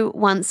flow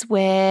once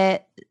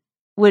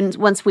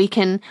we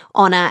can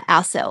honor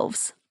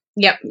ourselves.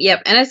 Yep.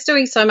 And it's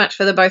doing so much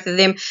for the both of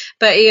them.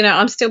 But,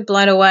 I'm still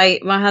blown away.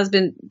 My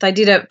husband, they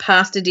did a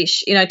pasta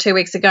dish, 2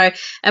 weeks ago,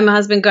 and my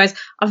husband goes,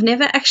 I've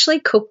never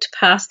actually cooked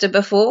pasta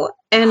before.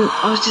 And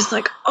I was just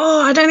like,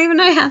 I don't even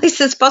know how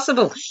this is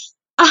possible.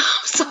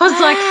 So I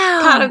was like,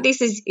 part of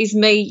this is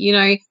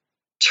me,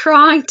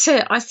 trying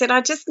to, I said,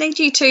 I just need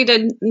you two to,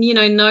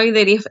 know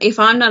that if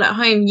I'm not at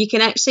home, you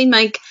can actually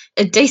make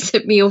a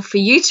decent meal for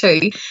you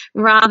two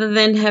rather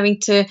than having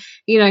to,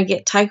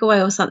 get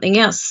takeaway or something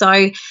else.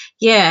 So,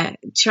 yeah,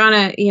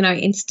 trying to,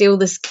 instill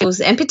the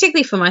skills, and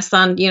particularly for my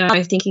son,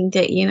 thinking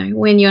that,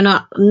 when you're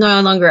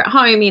no longer at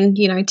home in,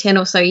 10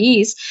 or so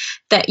years,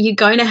 that you're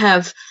going to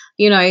have,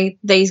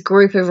 these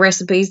group of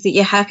recipes that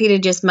you're happy to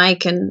just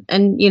make and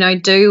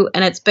do,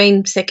 and it's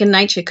been second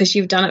nature because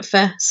you've done it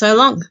for so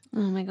long.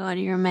 Oh my God,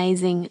 you're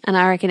amazing. And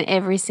I reckon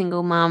every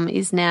single mum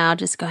is now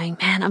just going,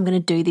 man, I'm going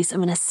to do this. I'm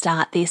going to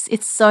start this.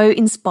 It's so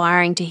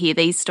inspiring to hear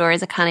these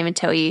stories. I can't even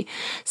tell you.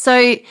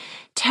 So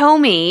tell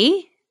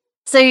me,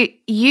 so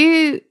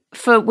you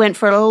went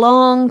for a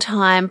long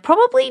time,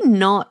 probably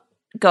not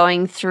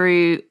going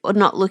through or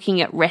not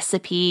looking at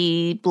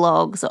recipe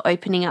blogs or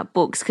opening up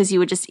books because you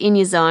were just in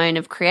your zone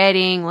of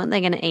creating what they're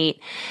going to eat.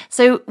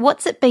 So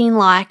what's it been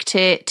like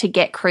to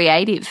get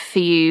creative for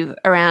you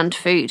around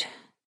food?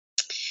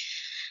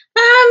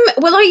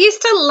 Well, I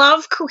used to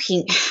love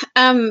cooking.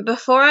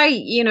 Before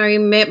I,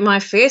 met my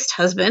first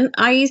husband,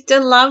 I used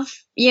to love,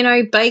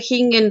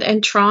 baking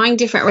and trying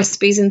different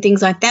recipes and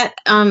things like that.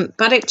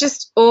 But it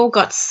just all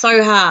got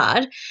so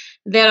hard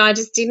that I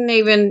just didn't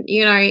even,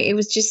 it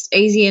was just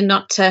easier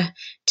not to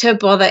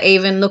bother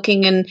even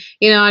looking. And,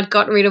 I'd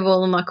got rid of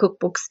all of my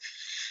cookbooks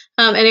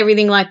and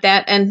everything like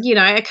that. And,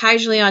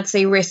 occasionally I'd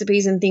see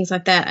recipes and things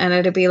like that, and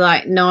it'd be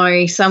like,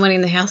 no, someone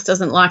in the house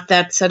doesn't like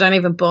that, so don't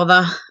even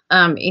bother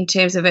in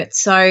terms of it.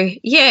 So,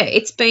 yeah,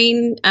 it's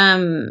been,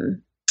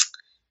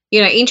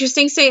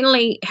 interesting.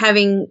 Certainly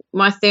having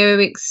my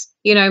Thermomix,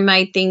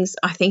 made things,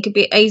 I think, a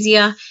bit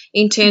easier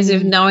in terms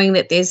of knowing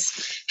that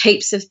there's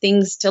heaps of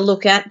things to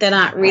look at that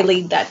aren't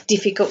really that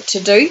difficult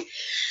to do.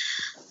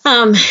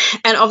 And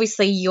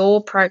obviously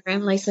your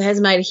program, Lisa,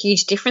 has made a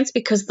huge difference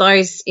because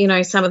those,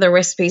 some of the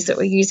recipes that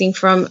we're using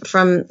from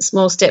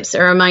Small Steps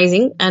are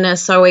amazing and are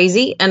so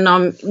easy. And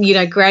I'm,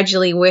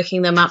 gradually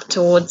working them up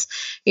towards,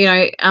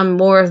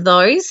 more of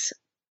those.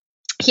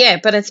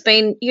 Yeah, but it's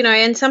been,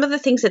 and some of the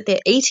things that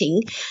they're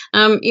eating,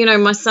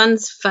 my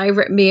son's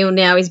favourite meal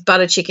now is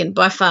butter chicken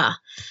by far.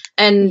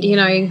 And,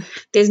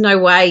 there's no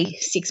way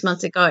 6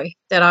 months ago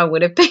that I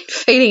would have been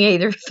feeding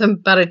either of them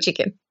butter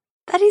chicken.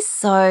 That is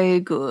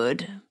so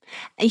good.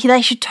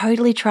 They should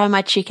totally try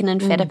my chicken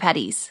and feta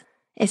patties.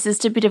 It's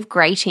just a bit of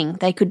grating.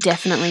 They could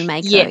definitely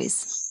make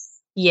those.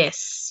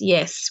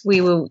 Yes. We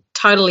will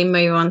totally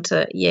move on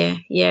to,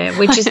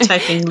 we're just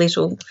taking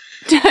little.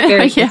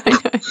 Very I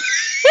know.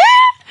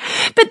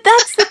 But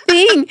that's the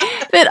thing.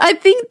 But I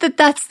think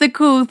that's the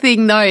cool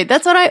thing, though.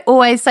 That's what I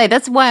always say.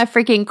 That's why I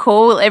freaking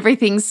call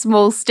everything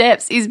small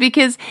steps, is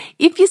because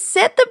if you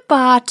set the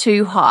bar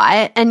too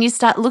high and you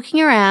start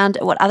looking around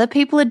at what other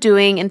people are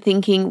doing and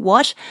thinking,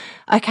 what?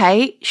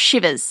 Okay,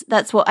 shivers,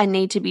 that's what I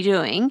need to be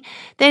doing,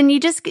 then you're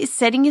just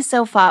setting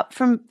yourself up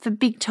for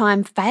big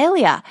time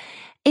failure.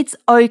 It's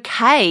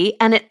okay,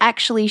 and it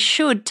actually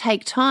should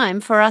take time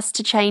for us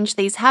to change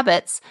these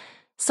habits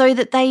so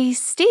that they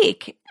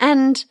stick.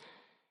 And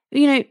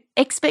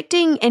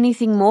expecting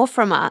anything more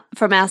from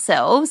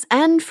ourselves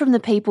and from the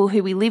people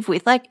who we live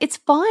with, like, it's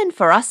fine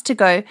for us to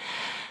go, I'm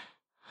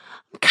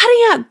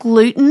cutting out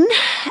gluten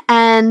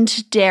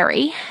and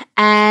dairy,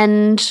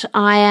 and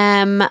I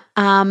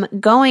am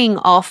going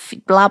off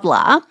blah,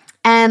 blah,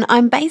 and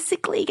I'm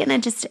basically going to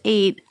just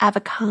eat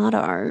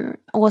avocado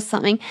or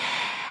something.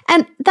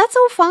 And that's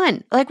all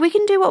fine. Like, we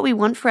can do what we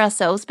want for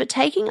ourselves, but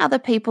taking other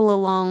people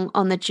along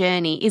on the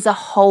journey is a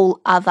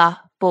whole other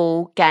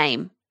ball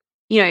game.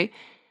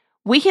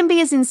 We can be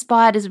as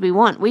inspired as we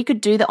want. We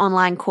could do the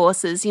online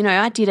courses.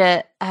 I did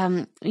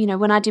when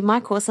I did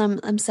my course,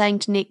 I'm saying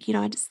to Nick,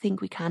 I just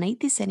think we can't eat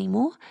this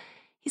anymore.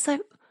 He's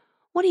like,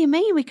 what do you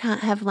mean we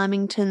can't have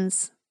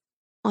lamingtons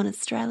on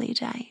Australia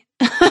Day?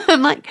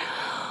 I'm like,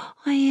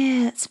 oh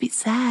yeah, it's a bit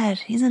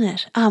sad, isn't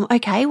it?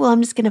 Okay, well,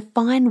 I'm just going to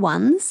find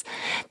ones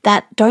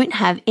that don't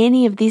have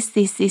any of this,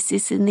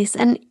 and this.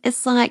 And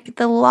it's like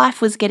the life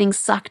was getting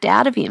sucked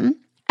out of him.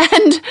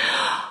 And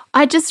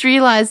I just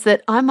realised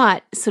that I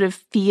might sort of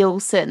feel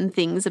certain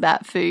things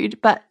about food,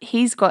 but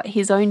he's got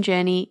his own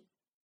journey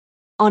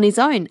on his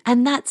own,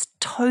 and that's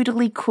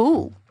totally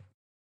cool.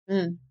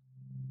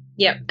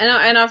 Yeah,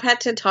 and I've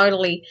had to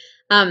totally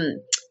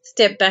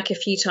step back a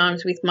few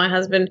times with my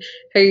husband,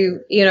 who,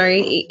 you know,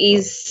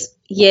 is,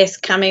 yes,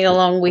 coming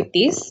along with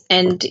this,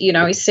 and, you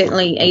know, is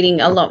certainly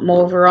eating a lot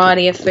more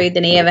variety of food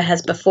than he ever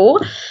has before.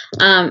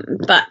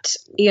 But,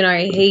 you know,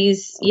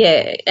 he's,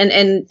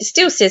 and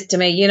still says to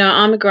me, you know,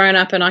 I'm a grown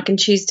up and I can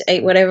choose to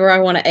eat whatever I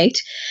want to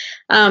eat.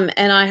 And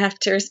I have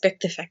to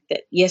respect the fact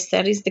that, yes,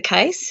 that is the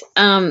case.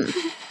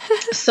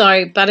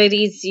 But it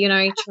is, you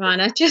know,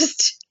 trying to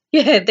just,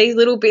 these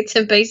little bits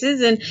and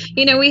pieces, and,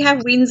 you know, we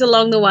have wins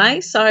along the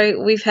way.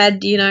 So we've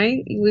had, you know,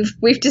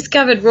 we've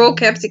discovered raw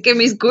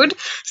capsicum is good.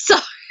 So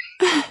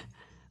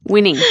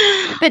winning.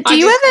 But do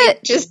you ever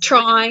just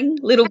trying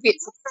little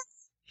bits?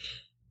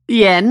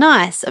 Yeah,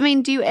 nice. I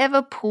mean, do you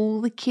ever pull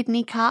the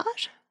kidney card?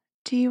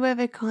 Do you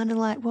ever kind of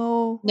like,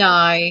 well,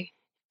 no, if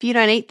you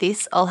don't eat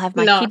this, I'll have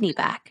my kidney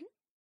back?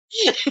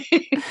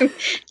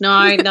 No,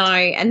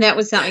 and that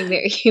was something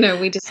that, you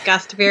know, we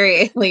discussed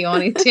very early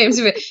on in terms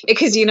of it,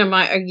 because, you know,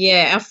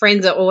 our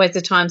friends are always the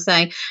time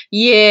saying,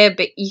 yeah,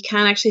 but you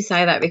can't actually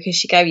say that because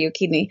she gave you a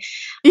kidney.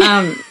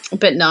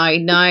 But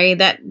no,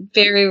 that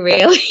very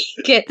rarely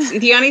gets.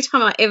 The only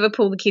time I ever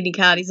pull the kidney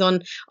card is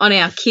on our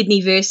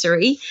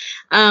kidneyversary.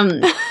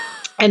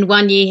 And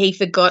one year he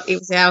forgot it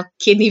was our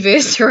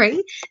kidneyversary,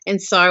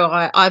 and so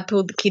I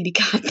pulled the kidney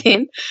card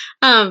then.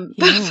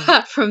 But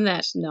apart from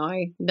that,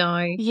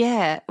 no.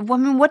 Yeah. Well,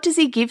 I mean, what does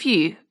he give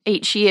you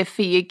each year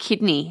for your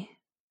kidney?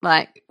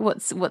 Like,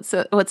 what's a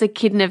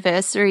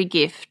kidneyversary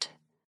gift?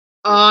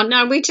 Oh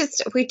no, we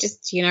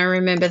just you know,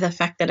 remember the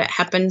fact that it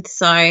happened.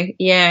 So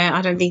yeah,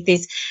 I don't think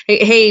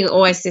he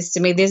always says to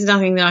me, there's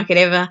nothing that I could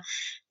ever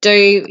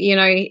do, you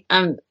know,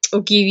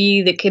 or give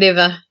you that could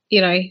ever,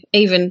 you know,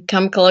 even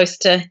come close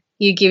to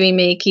you giving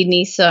me a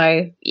kidney.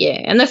 So yeah,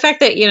 and the fact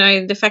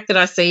that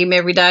I see him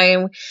every day,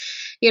 and,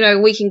 you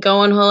know, we can go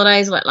on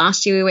holidays. Like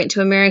last year we went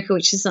to America,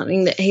 which is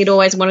something that he'd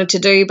always wanted to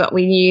do, but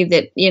we knew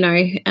that, you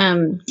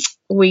know,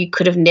 we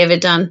could have never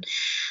done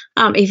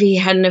if he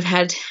hadn't have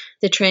had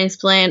the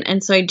transplant.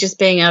 And so just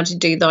being able to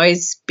do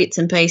those bits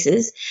and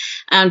pieces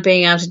and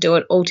being able to do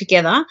it all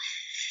together,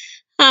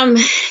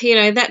 you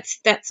know,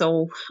 that's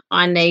all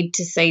I need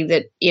to see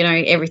that, you know,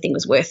 everything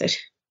was worth it.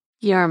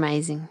 You're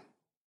amazing.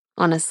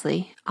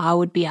 Honestly, I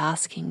would be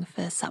asking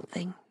for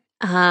something.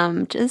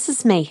 This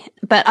is me,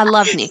 but I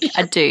love Nick.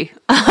 I do.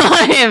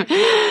 I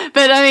am.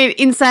 But I mean,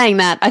 in saying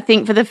that, I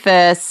think for the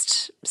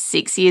first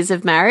 6 years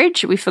of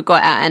marriage, we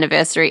forgot our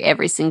anniversary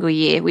every single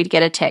year. We'd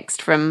get a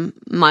text from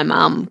my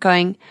mum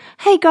going,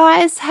 "Hey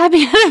guys,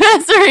 happy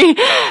anniversary."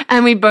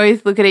 And we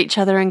both look at each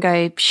other and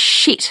go,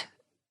 "Shit,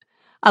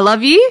 I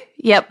love you."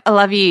 Yep, I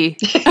love you.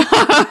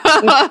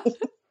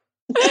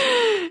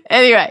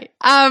 Anyway,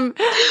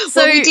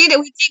 so we did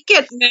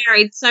get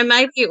married, so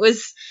maybe it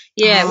was,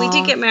 we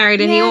did get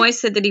married, and he always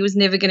said that he was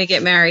never going to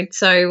get married,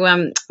 so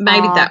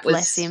maybe that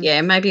was,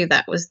 maybe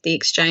that was the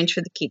exchange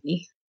for the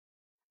kidney.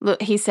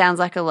 Look, he sounds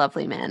like a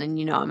lovely man, and,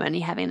 you know, I'm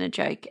only having a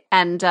joke,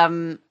 and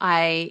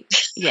I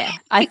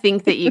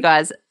think that you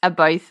guys are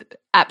both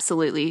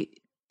absolutely,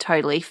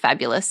 totally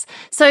fabulous.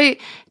 So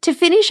to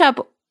finish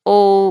up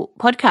all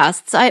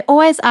podcasts, I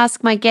always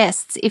ask my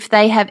guests if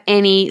they have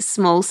any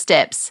small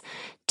steps,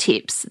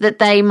 tips that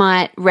they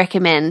might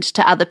recommend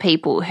to other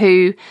people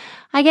who,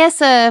 I guess,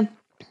 I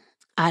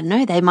don't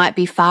know, they might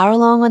be far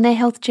along on their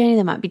health journey,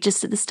 they might be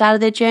just at the start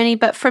of their journey.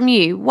 But from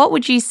you, what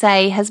would you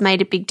say has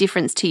made a big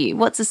difference to you?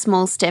 What's a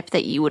small step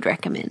that you would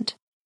recommend?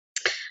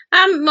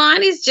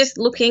 Mine is just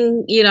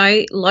looking, you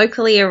know,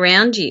 locally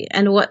around you,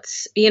 and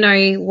what's, you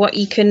know, what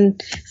you can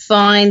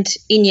find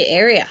in your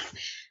area.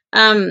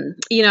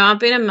 You know, I've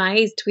been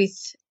amazed with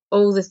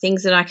all the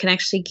things that I can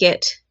actually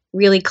get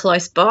really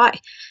close by.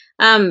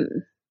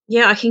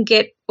 I can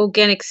get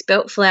organic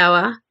spelt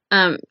flour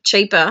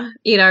cheaper,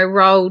 you know,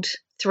 rolled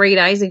 3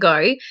 days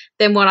ago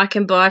than what I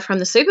can buy from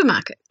the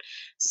supermarket.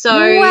 So,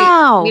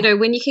 wow. You know,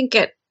 when you can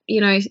get,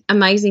 you know,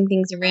 amazing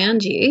things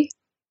around you,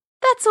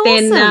 that's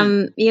awesome.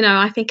 Then, you know,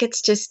 I think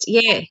it's just,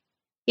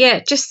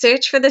 just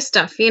search for the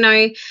stuff, you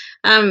know.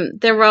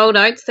 The rolled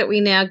oats that we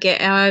now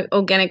get, our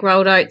organic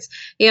rolled oats,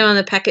 you know, and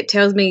the packet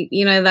tells me,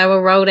 you know, they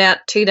were rolled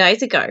out 2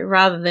 days ago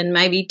rather than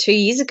maybe 2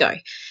 years ago,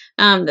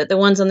 that the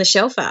ones on the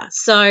shelf are.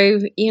 So,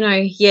 you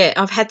know,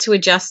 I've had to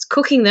adjust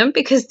cooking them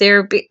because they're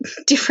a bit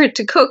different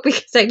to cook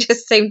because they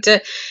just seem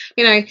to,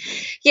 you know,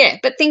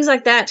 but things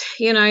like that,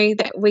 you know,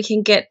 that we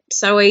can get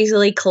so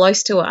easily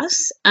close to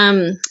us.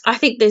 I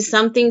think there's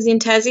some things in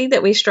Tassie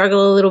that we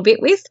struggle a little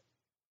bit with.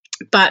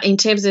 But in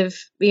terms of,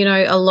 you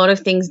know, a lot of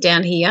things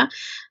down here,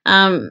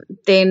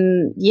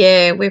 then,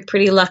 we're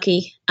pretty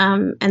lucky.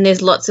 And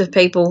there's lots of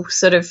people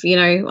sort of, you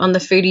know, on the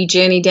foodie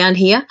journey down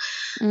here.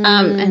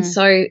 And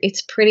so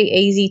it's pretty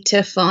easy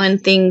to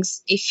find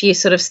things if you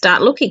sort of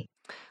start looking.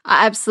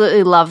 I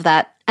absolutely love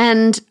that.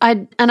 And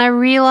I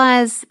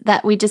realise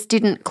that we just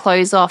didn't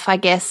close off, I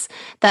guess,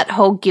 that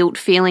whole guilt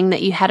feeling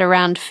that you had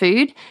around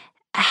food.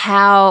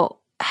 How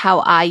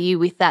are you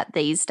with that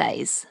these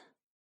days?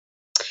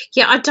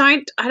 Yeah, I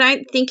don't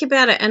think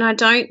about it, and I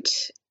don't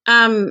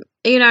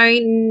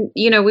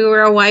we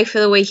were away for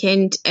the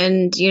weekend,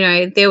 and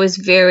there was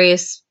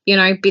various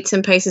bits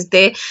and pieces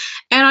there,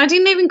 and I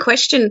didn't even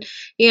question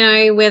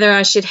whether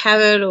I should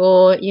have it,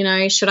 or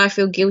should I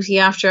feel guilty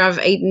after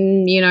I've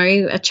eaten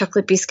a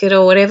chocolate biscuit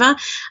or whatever.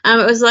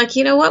 It was like,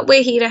 what,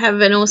 we're here to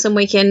have an awesome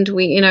weekend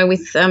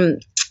with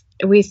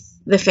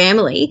the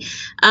family,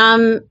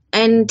 and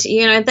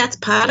that's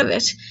part of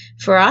it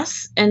for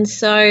us. And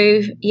so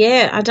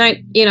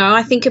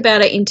I think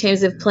about it in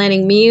terms of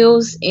planning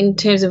meals, in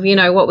terms of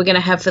what we're going to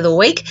have for the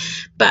week,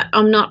 but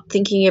I'm not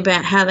thinking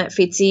about how that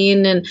fits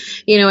in, and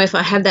if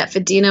I have that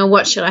for dinner,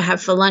 what should I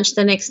have for lunch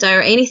the next day,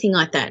 or anything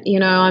like that.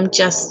 I'm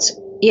just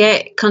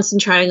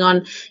concentrating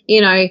on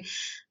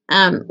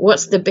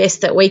what's the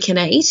best that we can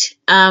eat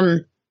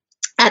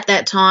at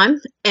that time,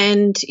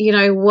 and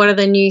what are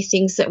the new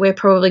things that we're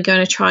probably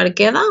going to try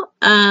together,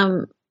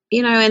 and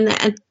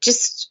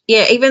just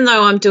even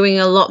though I'm doing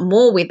a lot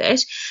more with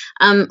it,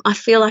 I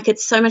feel like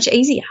it's so much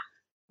easier.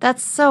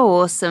 That's so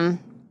awesome,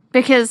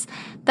 because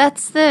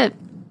that's Jude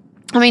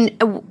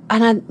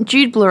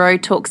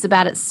Blereau talks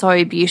about it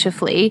so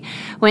beautifully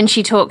when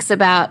she talks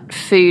about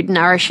food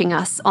nourishing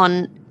us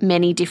on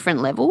many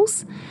different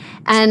levels,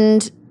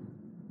 and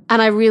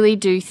I really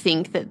do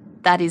think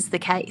that is the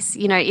case.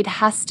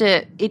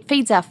 It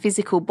feeds our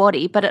physical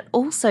body, but it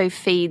also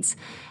feeds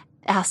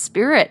our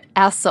spirit,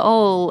 our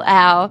soul,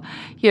 our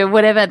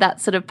whatever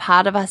that sort of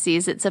part of us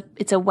is. It's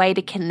a way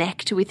to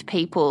connect with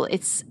people.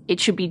 It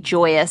should be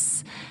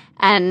joyous,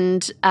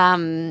 and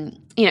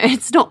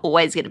it's not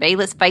always going to be.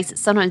 Let's face it.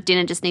 Sometimes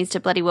dinner just needs to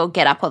bloody well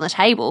get up on the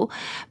table,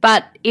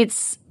 but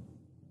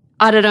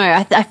I don't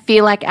know. I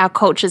feel like our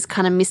culture's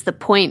kind of missed the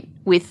point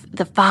with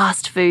the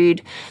fast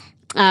food,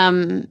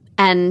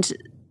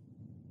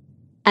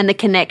 and the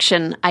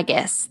connection, I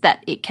guess,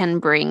 that it can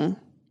bring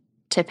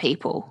to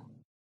people.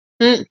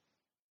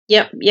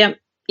 Yep.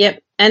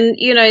 And,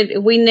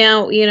 we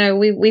now,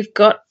 we've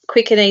got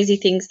quick and easy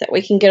things that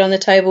we can get on the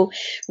table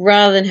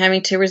rather than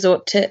having to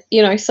resort to,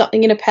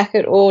 something in a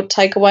packet or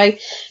takeaway,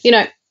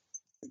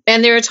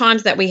 and there are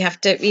times that we have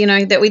to,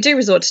 that we do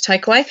resort to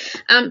takeaway.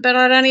 But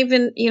I don't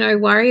even,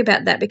 worry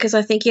about that, because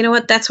I think,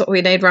 that's what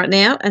we need right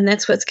now, and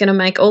that's what's going to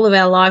make all of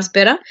our lives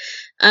better.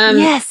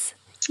 Yes.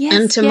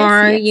 And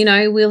tomorrow,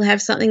 we'll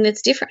have something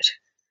that's different.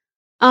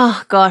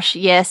 Oh, gosh,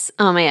 yes.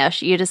 Oh, my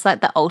gosh, you're just like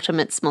the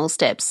ultimate small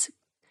steps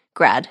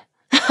grad.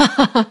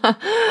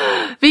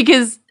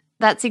 Because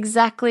that's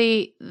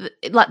exactly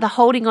like the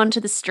holding on to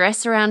the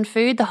stress around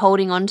food, the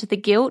holding on to the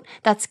guilt,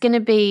 that's going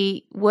to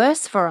be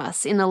worse for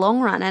us in the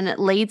long run, and it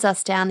leads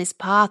us down this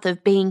path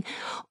of being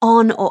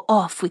on or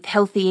off with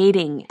healthy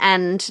eating.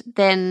 And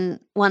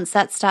then once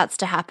that starts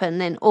to happen,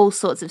 then all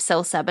sorts of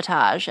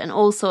self-sabotage and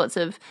all sorts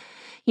of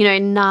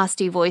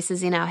nasty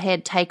voices in our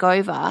head take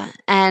over,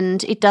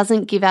 and it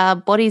doesn't give our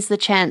bodies the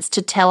chance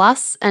to tell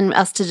us and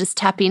us to just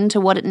tap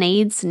into what it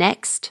needs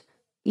next.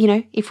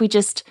 If we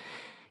just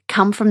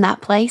come from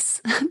that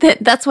place,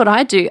 that's what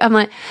I do. I'm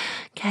like,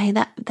 okay,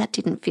 that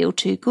didn't feel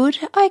too good.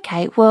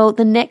 Okay, well,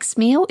 the next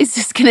meal is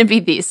just going to be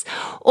this.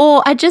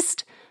 Or I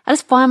just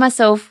find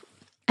myself,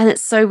 and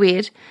it's so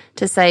weird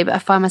to say, but I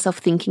find myself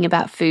thinking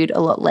about food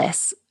a lot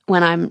less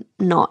when I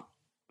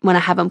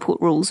haven't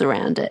put rules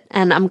around it.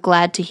 And I'm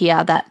glad to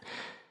hear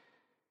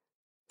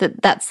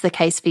that's the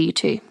case for you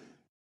too.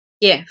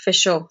 Yeah, for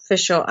sure.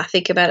 I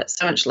think about it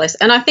so much less.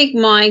 And I think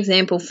my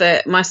example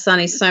for my son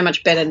is so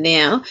much better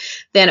now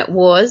than it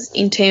was,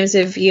 in terms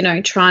of,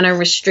 trying to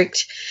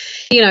restrict,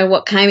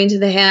 what came into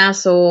the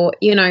house, or,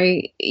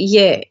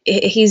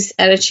 his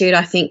attitude,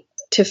 I think,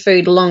 to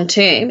food long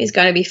term is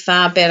going to be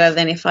far better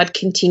than if I'd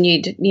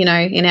continued,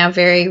 in our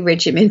very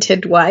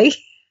regimented way.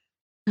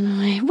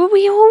 Well,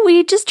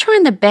 we're just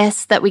trying the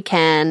best that we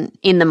can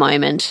in the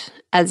moment,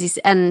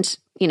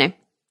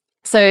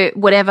 so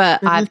whatever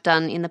I've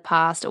done in the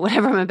past or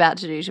whatever I'm about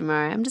to do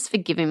tomorrow, I'm just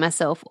forgiving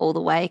myself all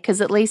the way,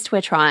 because at least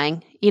we're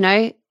trying,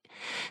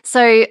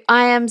 So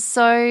I am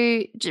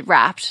so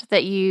rapt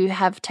that you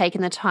have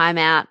taken the time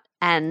out,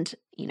 and,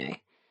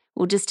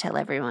 we'll just tell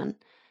everyone,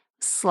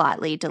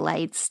 slightly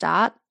delayed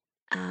start,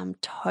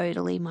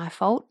 totally my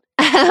fault.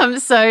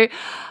 So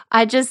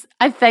I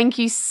thank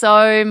you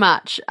so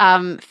much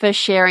for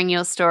sharing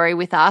your story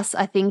with us.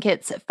 I think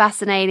it's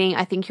fascinating.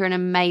 I think you're an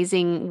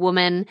amazing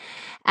woman,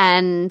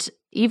 and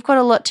you've got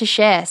a lot to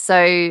share.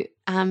 So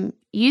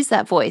use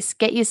that voice.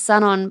 Get your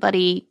son on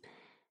bloody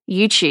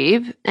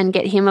YouTube and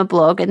get him a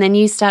blog, and then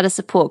you start a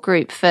support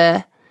group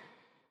for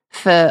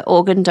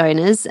organ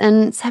donors,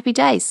 and it's happy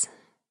days.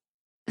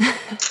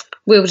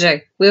 Will do.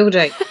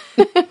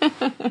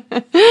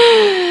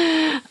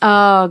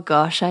 Oh,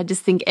 gosh, I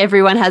just think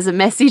everyone has a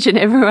message and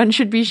everyone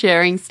should be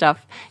sharing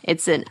stuff.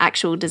 It's an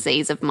actual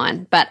disease of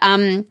mine. But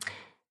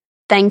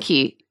thank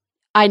you.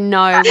 I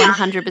know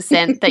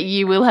 100% that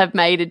you will have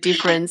made a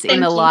difference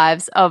in the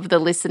lives of the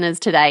listeners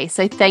today.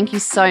 So thank you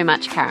so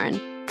much, Karen.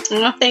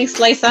 Oh, thanks,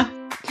 Lisa.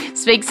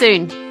 Speak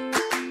soon.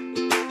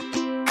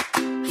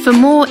 For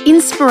more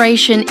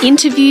inspiration,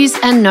 interviews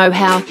and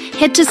know-how,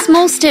 head to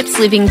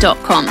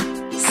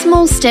smallstepsliving.com.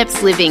 Small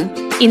Steps Living,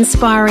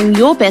 inspiring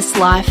your best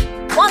life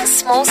one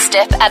small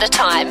step at a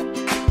time.